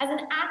 as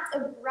an act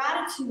of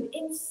gratitude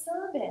in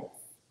service.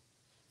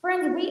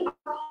 Friends, we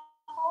are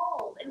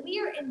called and we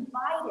are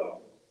invited,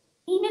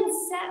 even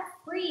set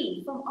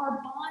free from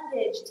our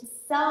bondage to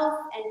self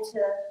and to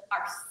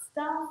our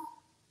stuff,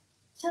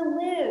 to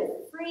live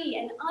free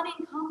and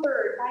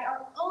unencumbered by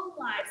our own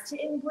lives,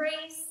 to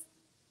embrace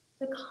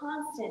the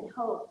constant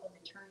hope of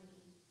eternity.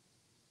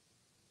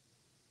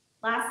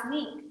 Last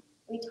week,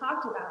 we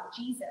talked about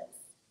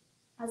Jesus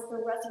as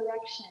the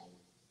resurrection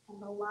and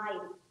the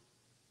life.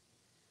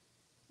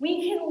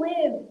 We can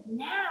live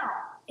now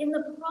in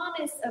the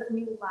promise of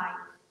new life,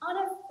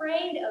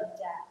 unafraid of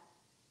death.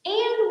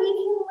 And we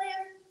can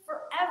live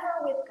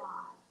forever with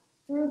God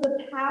through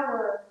the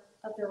power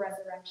of the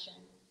resurrection.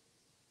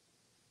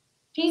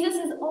 Jesus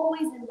is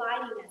always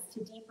inviting us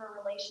to deeper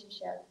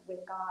relationship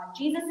with God.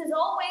 Jesus is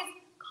always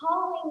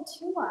calling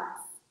to us.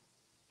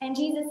 And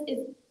Jesus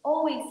is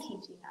always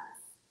teaching us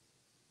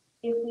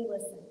if we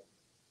listen.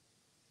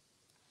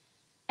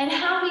 And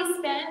how we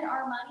spend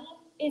our money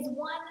is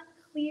one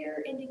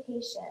clear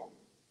indication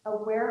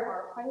of where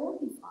our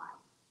priorities lie.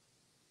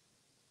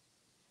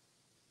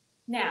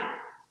 Now,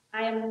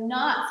 I am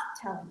not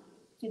telling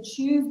you to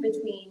choose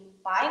between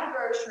buying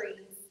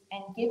groceries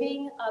and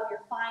giving of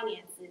your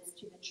finances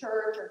to the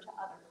church or to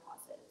other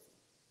causes.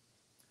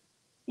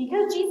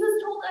 Because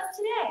Jesus told us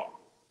today,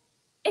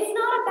 it's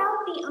not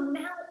about the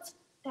amount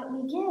that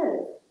we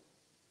give.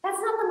 That's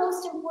not the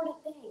most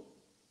important thing.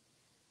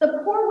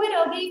 The poor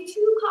widow gave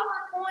 2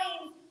 copper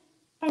coins,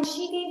 and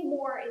she gave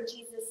more in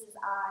Jesus'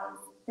 eyes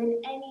than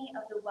any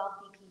of the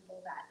wealthy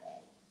people that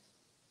day.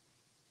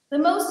 The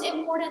most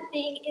important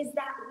thing is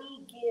that we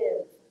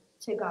give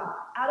to God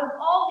out of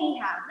all we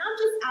have, not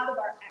just out of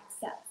our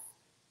excess.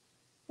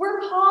 We're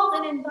called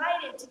and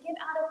invited to give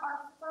out of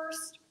our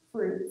first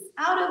fruits,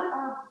 out of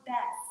our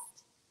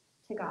best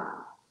to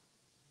God.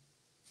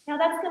 Now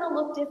that's going to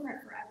look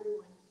different for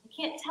everyone. I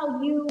can't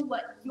tell you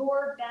what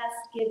your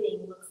best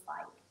giving looks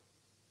like.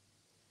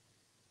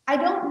 I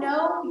don't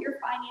know your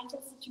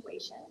financial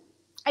situation.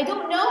 I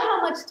don't know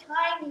how much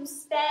time you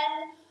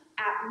spend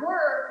at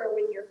work or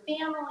with your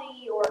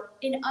family or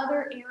in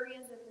other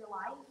areas of your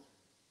life.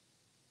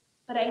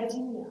 But I do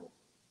know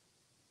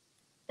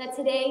that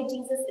today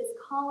Jesus is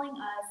calling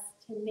us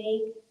to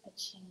make a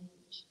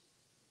change,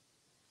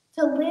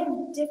 to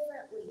live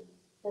differently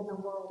than the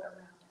world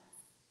around us.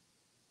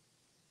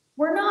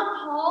 We're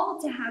not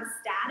called to have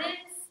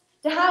status,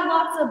 to have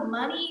lots of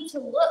money, to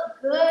look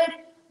good.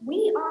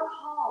 We are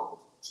called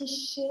to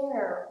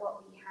share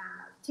what we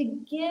have, to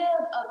give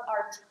of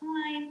our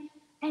time,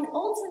 and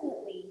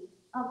ultimately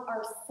of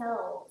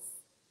ourselves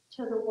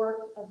to the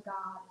work of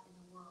God in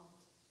the world.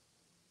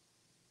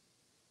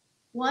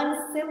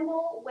 One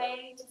simple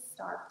way to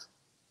start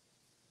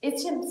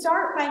is to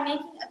start by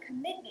making a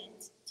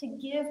commitment to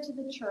give to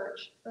the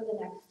church for the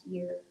next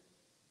year.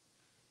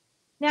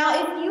 Now,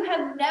 if you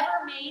have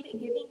never made a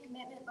giving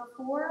commitment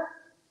before,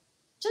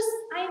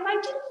 I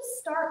invite you to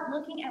start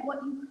looking at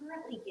what you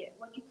currently give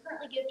to the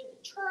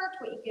church,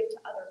 what you give to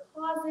other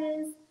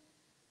causes.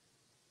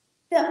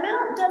 The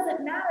amount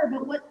doesn't matter,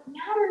 but what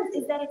matters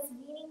is that it's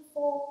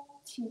meaningful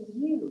to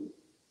you.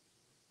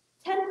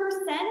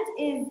 10%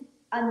 is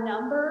a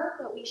number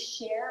that we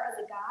share as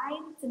a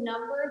guide. It's a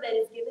number that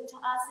is given to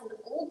us in the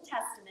Old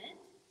Testament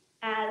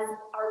as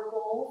our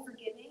goal for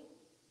giving,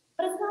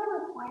 but it's not a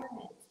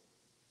requirement.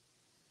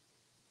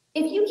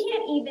 If you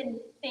can't even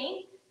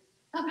think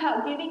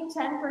about giving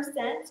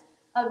 10%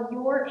 of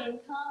your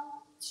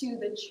income to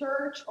the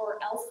church or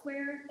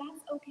elsewhere,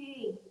 that's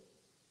okay.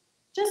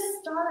 Just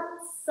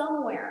start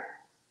somewhere.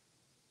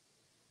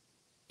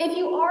 If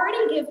you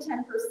already give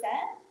 10%,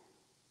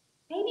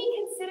 maybe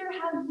consider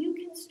how you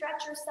can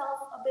stretch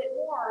yourself a bit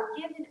more,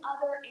 give in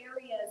other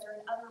areas or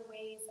in other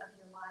ways of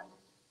your life.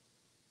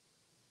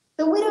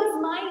 The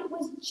widow's mite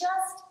was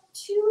just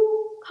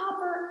 2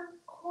 copper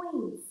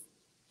coins.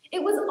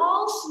 It was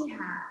all she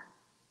had.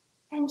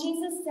 And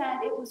Jesus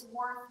said it was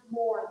worth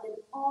more than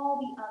all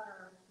the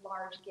other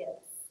large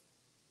gifts.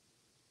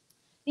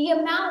 The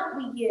amount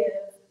we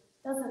give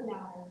doesn't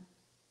matter.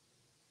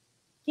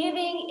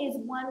 Giving is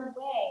one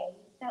way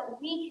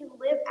that we can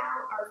live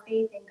out our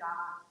faith in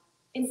God.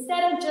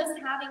 Instead of just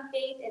having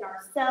faith in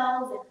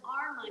ourselves and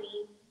our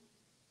money,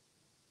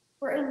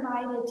 we're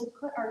invited to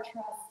put our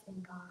trust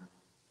in God.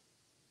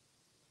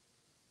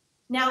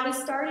 Now, we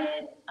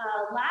started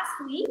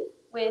last week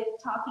with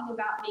talking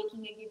about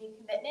making a giving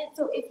commitment.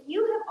 So if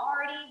you have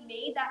already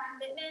made that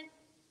commitment,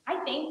 I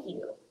thank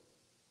you.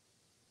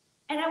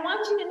 And I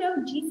want you to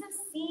know Jesus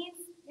sees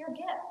your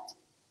gift,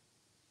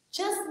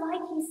 just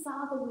like he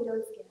saw the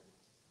widow's gift.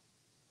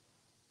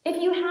 If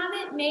you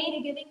haven't made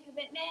a giving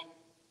commitment,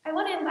 I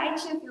want to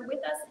invite you, if you're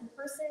with us in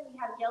person, we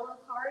have yellow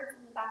cards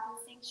in the back of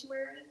the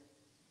sanctuary.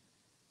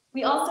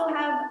 We also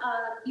have,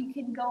 you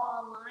can go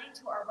online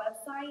to our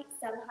website,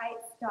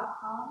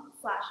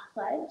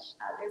 sevenheights.com/pledge.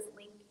 There's a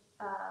link.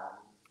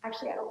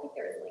 Actually, I don't think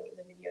there is a link in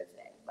the video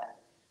today, but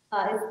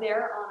it's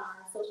there on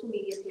our social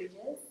media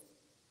pages.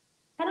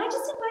 And I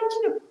just invite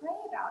you to pray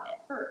about it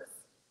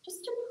first,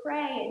 just to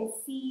pray and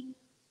see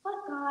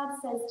what God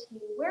says to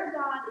you, where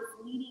God is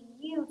leading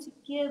you to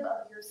give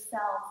of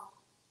yourself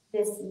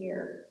this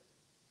year.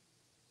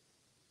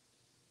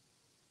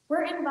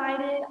 We're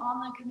invited on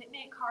the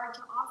commitment card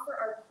to offer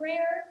our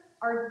prayer,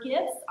 our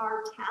gifts,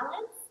 our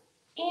talents,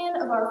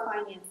 and of our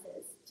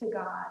finances to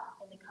God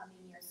in the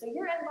coming year. So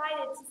you're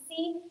invited to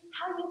see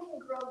how you can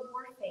grow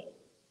your faith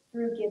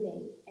through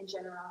giving and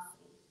generosity.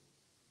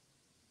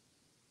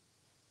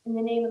 In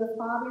the name of the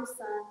Father,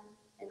 Son,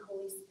 and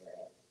Holy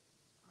Spirit.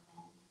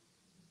 Amen.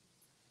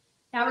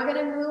 Now we're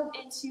going to move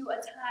into a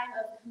time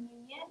of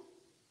communion.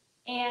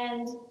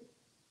 And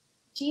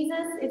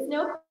Jesus, it's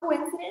no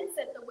coincidence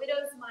that the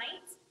widow's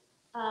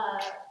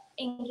mite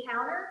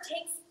encounter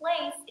takes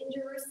place in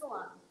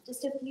Jerusalem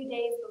just a few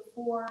days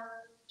before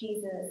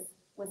Jesus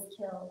was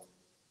killed.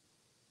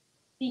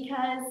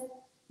 Because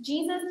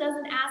Jesus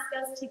doesn't ask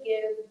us to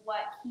give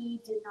what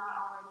he did not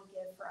already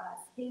give for us,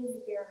 his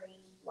very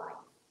life.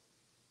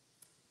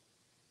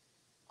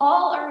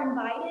 All are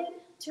invited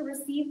to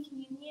receive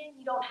communion.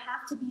 You don't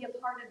have to be a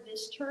part of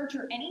this church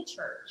or any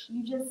church.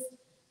 You just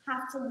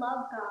have to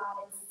love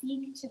God and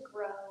seek to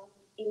grow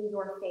in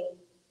your faith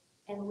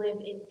and live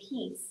in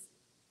peace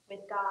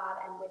with God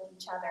and with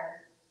each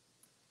other.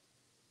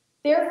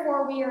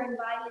 Therefore, we are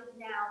invited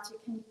now to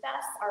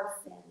confess our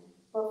sin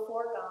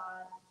before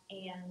God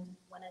and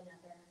one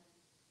another.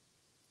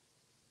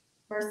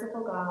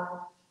 Merciful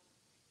God.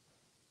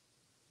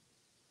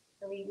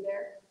 Are we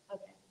there?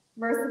 Okay.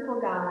 Merciful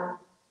God,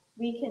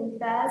 we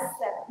confess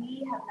that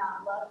we have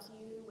not loved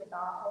you with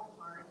our whole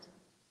heart.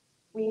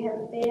 We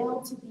have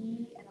failed to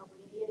be an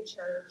obedient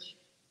church.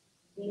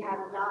 We have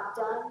not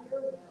done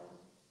your will.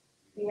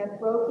 We have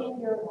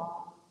broken your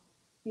law.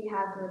 We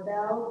have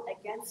rebelled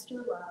against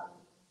your love.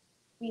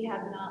 We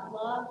have not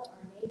loved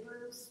our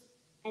neighbors,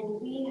 and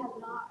we have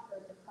not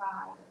heard the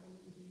cry of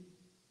the needy.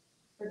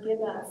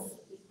 Forgive us,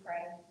 we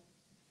pray.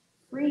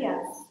 Free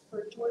us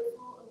for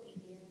joyful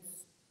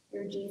obedience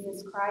through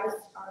Jesus Christ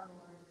our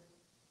Lord.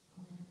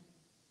 Amen.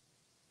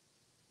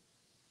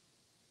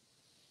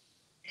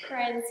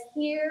 Friends,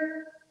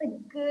 hear the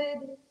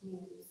good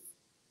news.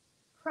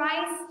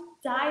 Christ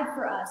died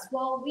for us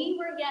while we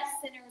were yet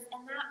sinners,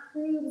 and that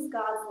proves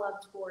God's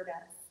love toward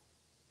us.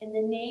 In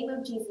the name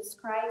of Jesus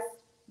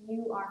Christ,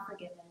 you are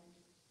forgiven.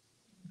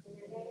 In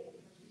the name of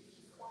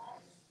Jesus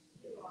Christ,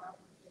 you are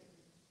forgiven.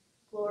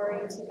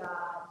 Glory to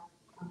God.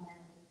 Amen.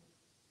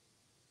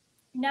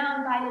 Now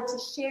invited to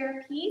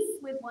share peace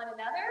with one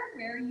another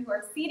where you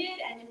are seated,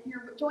 and if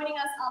you're joining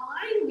us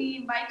online, we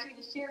invite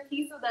you to share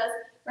peace with us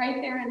right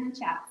there in the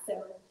chat.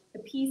 So the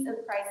peace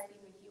of Christ be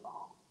with you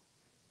all.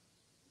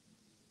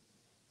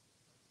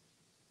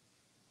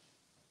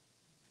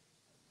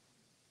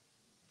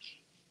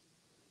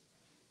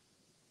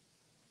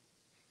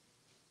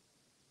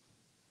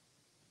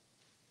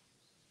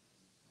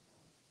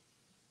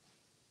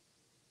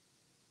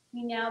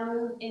 We now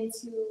move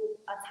into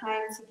a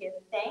time to give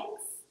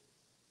thanks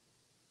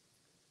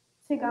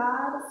to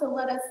God. So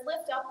let us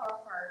lift up our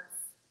hearts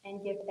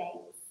and give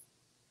thanks.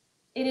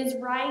 It is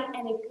right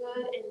and a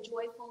good and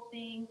joyful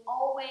thing,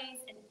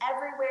 always and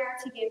everywhere,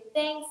 to give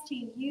thanks to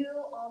you,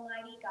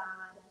 Almighty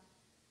God,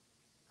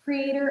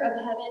 Creator of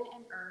heaven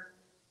and earth.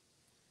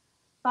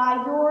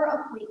 By your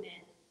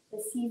appointment,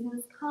 the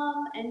seasons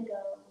come and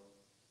go.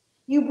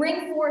 You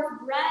bring forth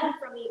bread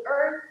from the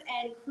earth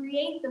and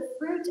create the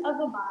fruit of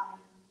the vine.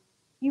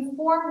 You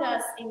formed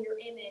us in your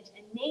image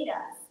and made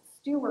us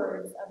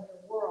stewards of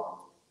your world.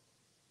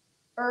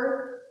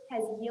 Earth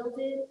has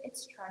yielded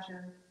its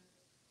treasure,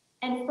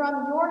 and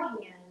from your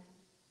hand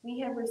we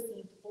have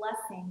received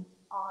blessing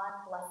on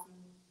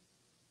blessing.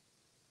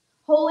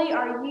 Holy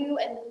are you,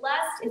 and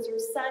blessed is your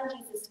Son,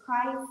 Jesus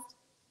Christ.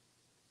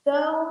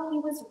 Though he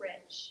was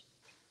rich,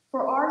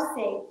 for our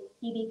sake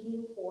he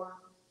became poor.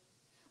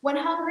 When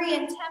hungry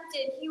and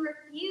tempted, he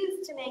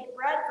refused to make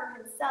bread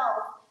for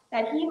himself,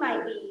 that he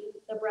might be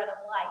the bread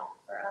of life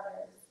for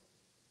others.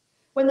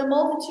 When the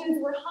multitudes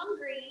were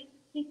hungry,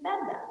 he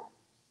fed them.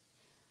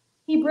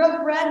 He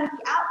broke bread with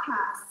the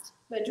outcast,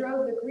 but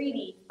drove the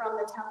greedy from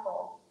the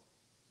temple.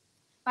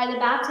 By the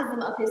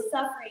baptism of his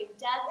suffering,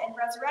 death, and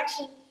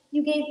resurrection,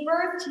 you gave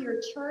birth to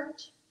your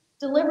church,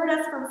 delivered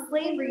us from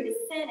slavery to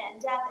sin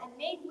and death, and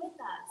made with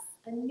us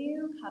a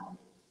new covenant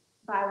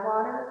by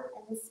water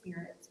and the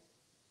Spirit.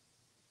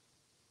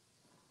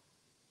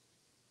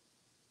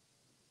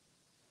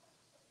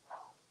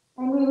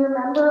 And we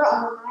remember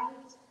on the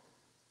night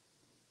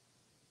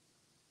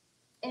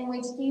in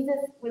which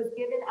Jesus was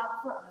given up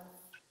for us.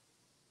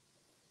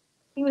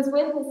 He was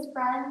with his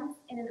friends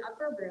in an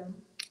upper room,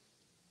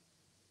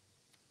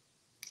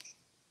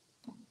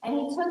 and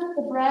he took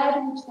the bread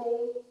which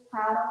they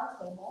had on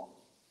the table.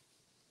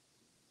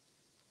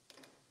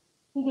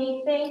 He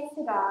gave thanks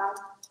to God.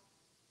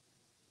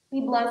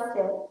 He blessed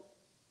it.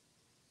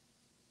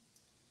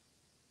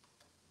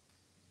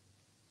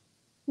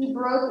 He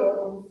broke it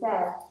and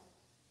said,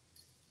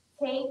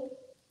 "Take,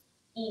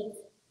 eat.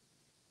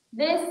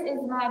 This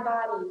is my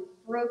body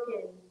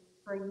broken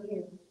for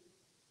you.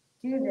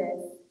 Do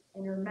this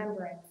in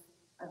remembrance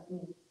of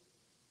me."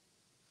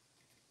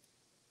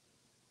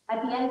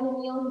 At the end of the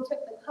meal, he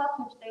took the cup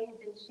which they had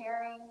been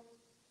sharing.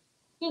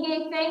 He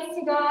gave thanks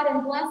to God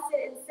and blessed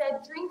it and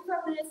said, "Drink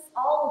from this,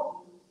 all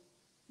of you.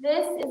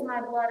 This is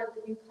my blood of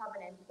the new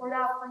covenant, poured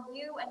out for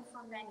you and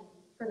for many,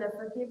 for the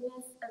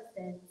forgiveness of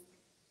sins.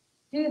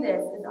 Do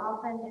this as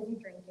often as you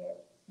drink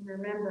it in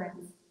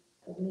remembrance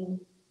of me."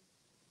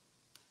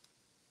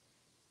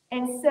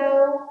 And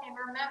so, in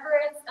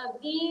remembrance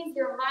of these,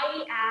 your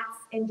mighty acts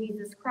in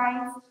Jesus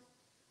Christ,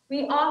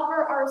 we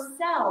offer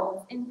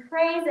ourselves in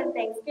praise and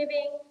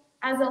thanksgiving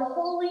as a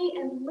holy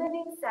and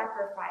living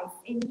sacrifice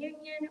in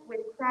union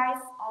with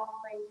Christ's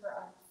offering for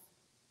us.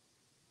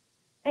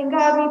 And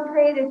God, we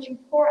pray that you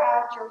pour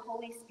out your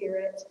Holy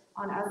Spirit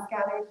on us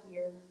gathered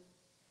here.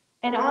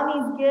 And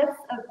on these gifts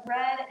of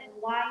bread and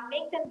wine,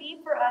 make them be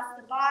for us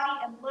the body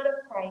and blood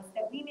of Christ,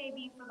 that we may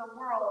be for the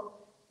world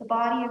the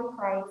body of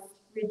Christ,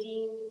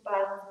 redeemed by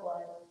his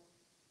blood.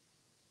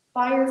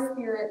 By your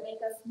Spirit,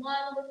 make us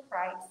one with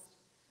Christ,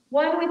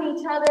 one with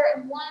each other,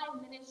 and one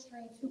in ministry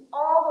to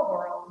all the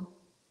world,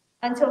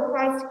 until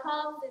Christ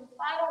comes in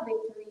final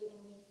victory and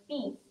we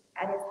feast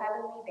at his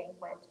heavenly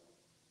banquet.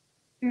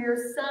 Through your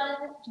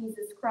Son,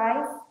 Jesus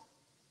Christ,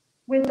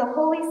 with the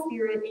Holy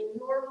Spirit in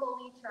your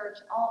holy church,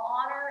 all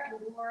honor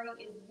and glory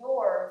is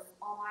yours,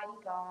 Almighty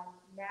God,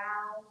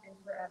 now and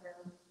forever.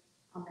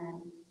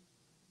 Amen.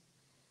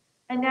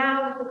 And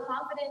now, with the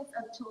confidence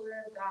of children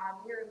of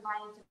God, we are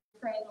invited to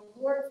pray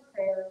the Lord's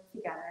Prayer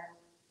together.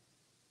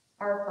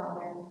 Our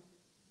Father,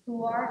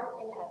 who art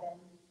in heaven,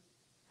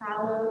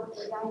 hallowed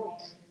be thy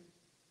name.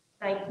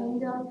 Thy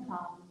kingdom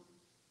come,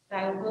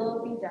 thy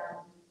will be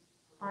done,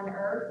 on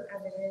earth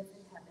as it is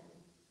in heaven.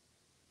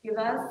 Give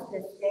us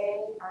this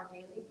day our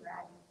daily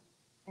bread,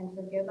 and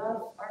forgive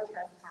us our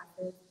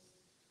trespasses,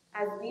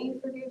 as we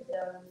forgive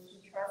those who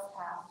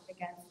trespass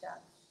against us.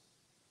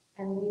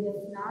 And lead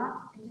us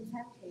not into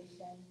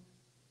temptation,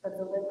 but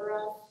deliver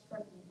us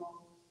from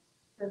evil.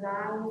 For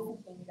thine is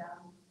the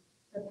kingdom,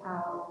 the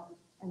power,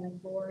 and the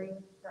glory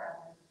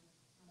forever.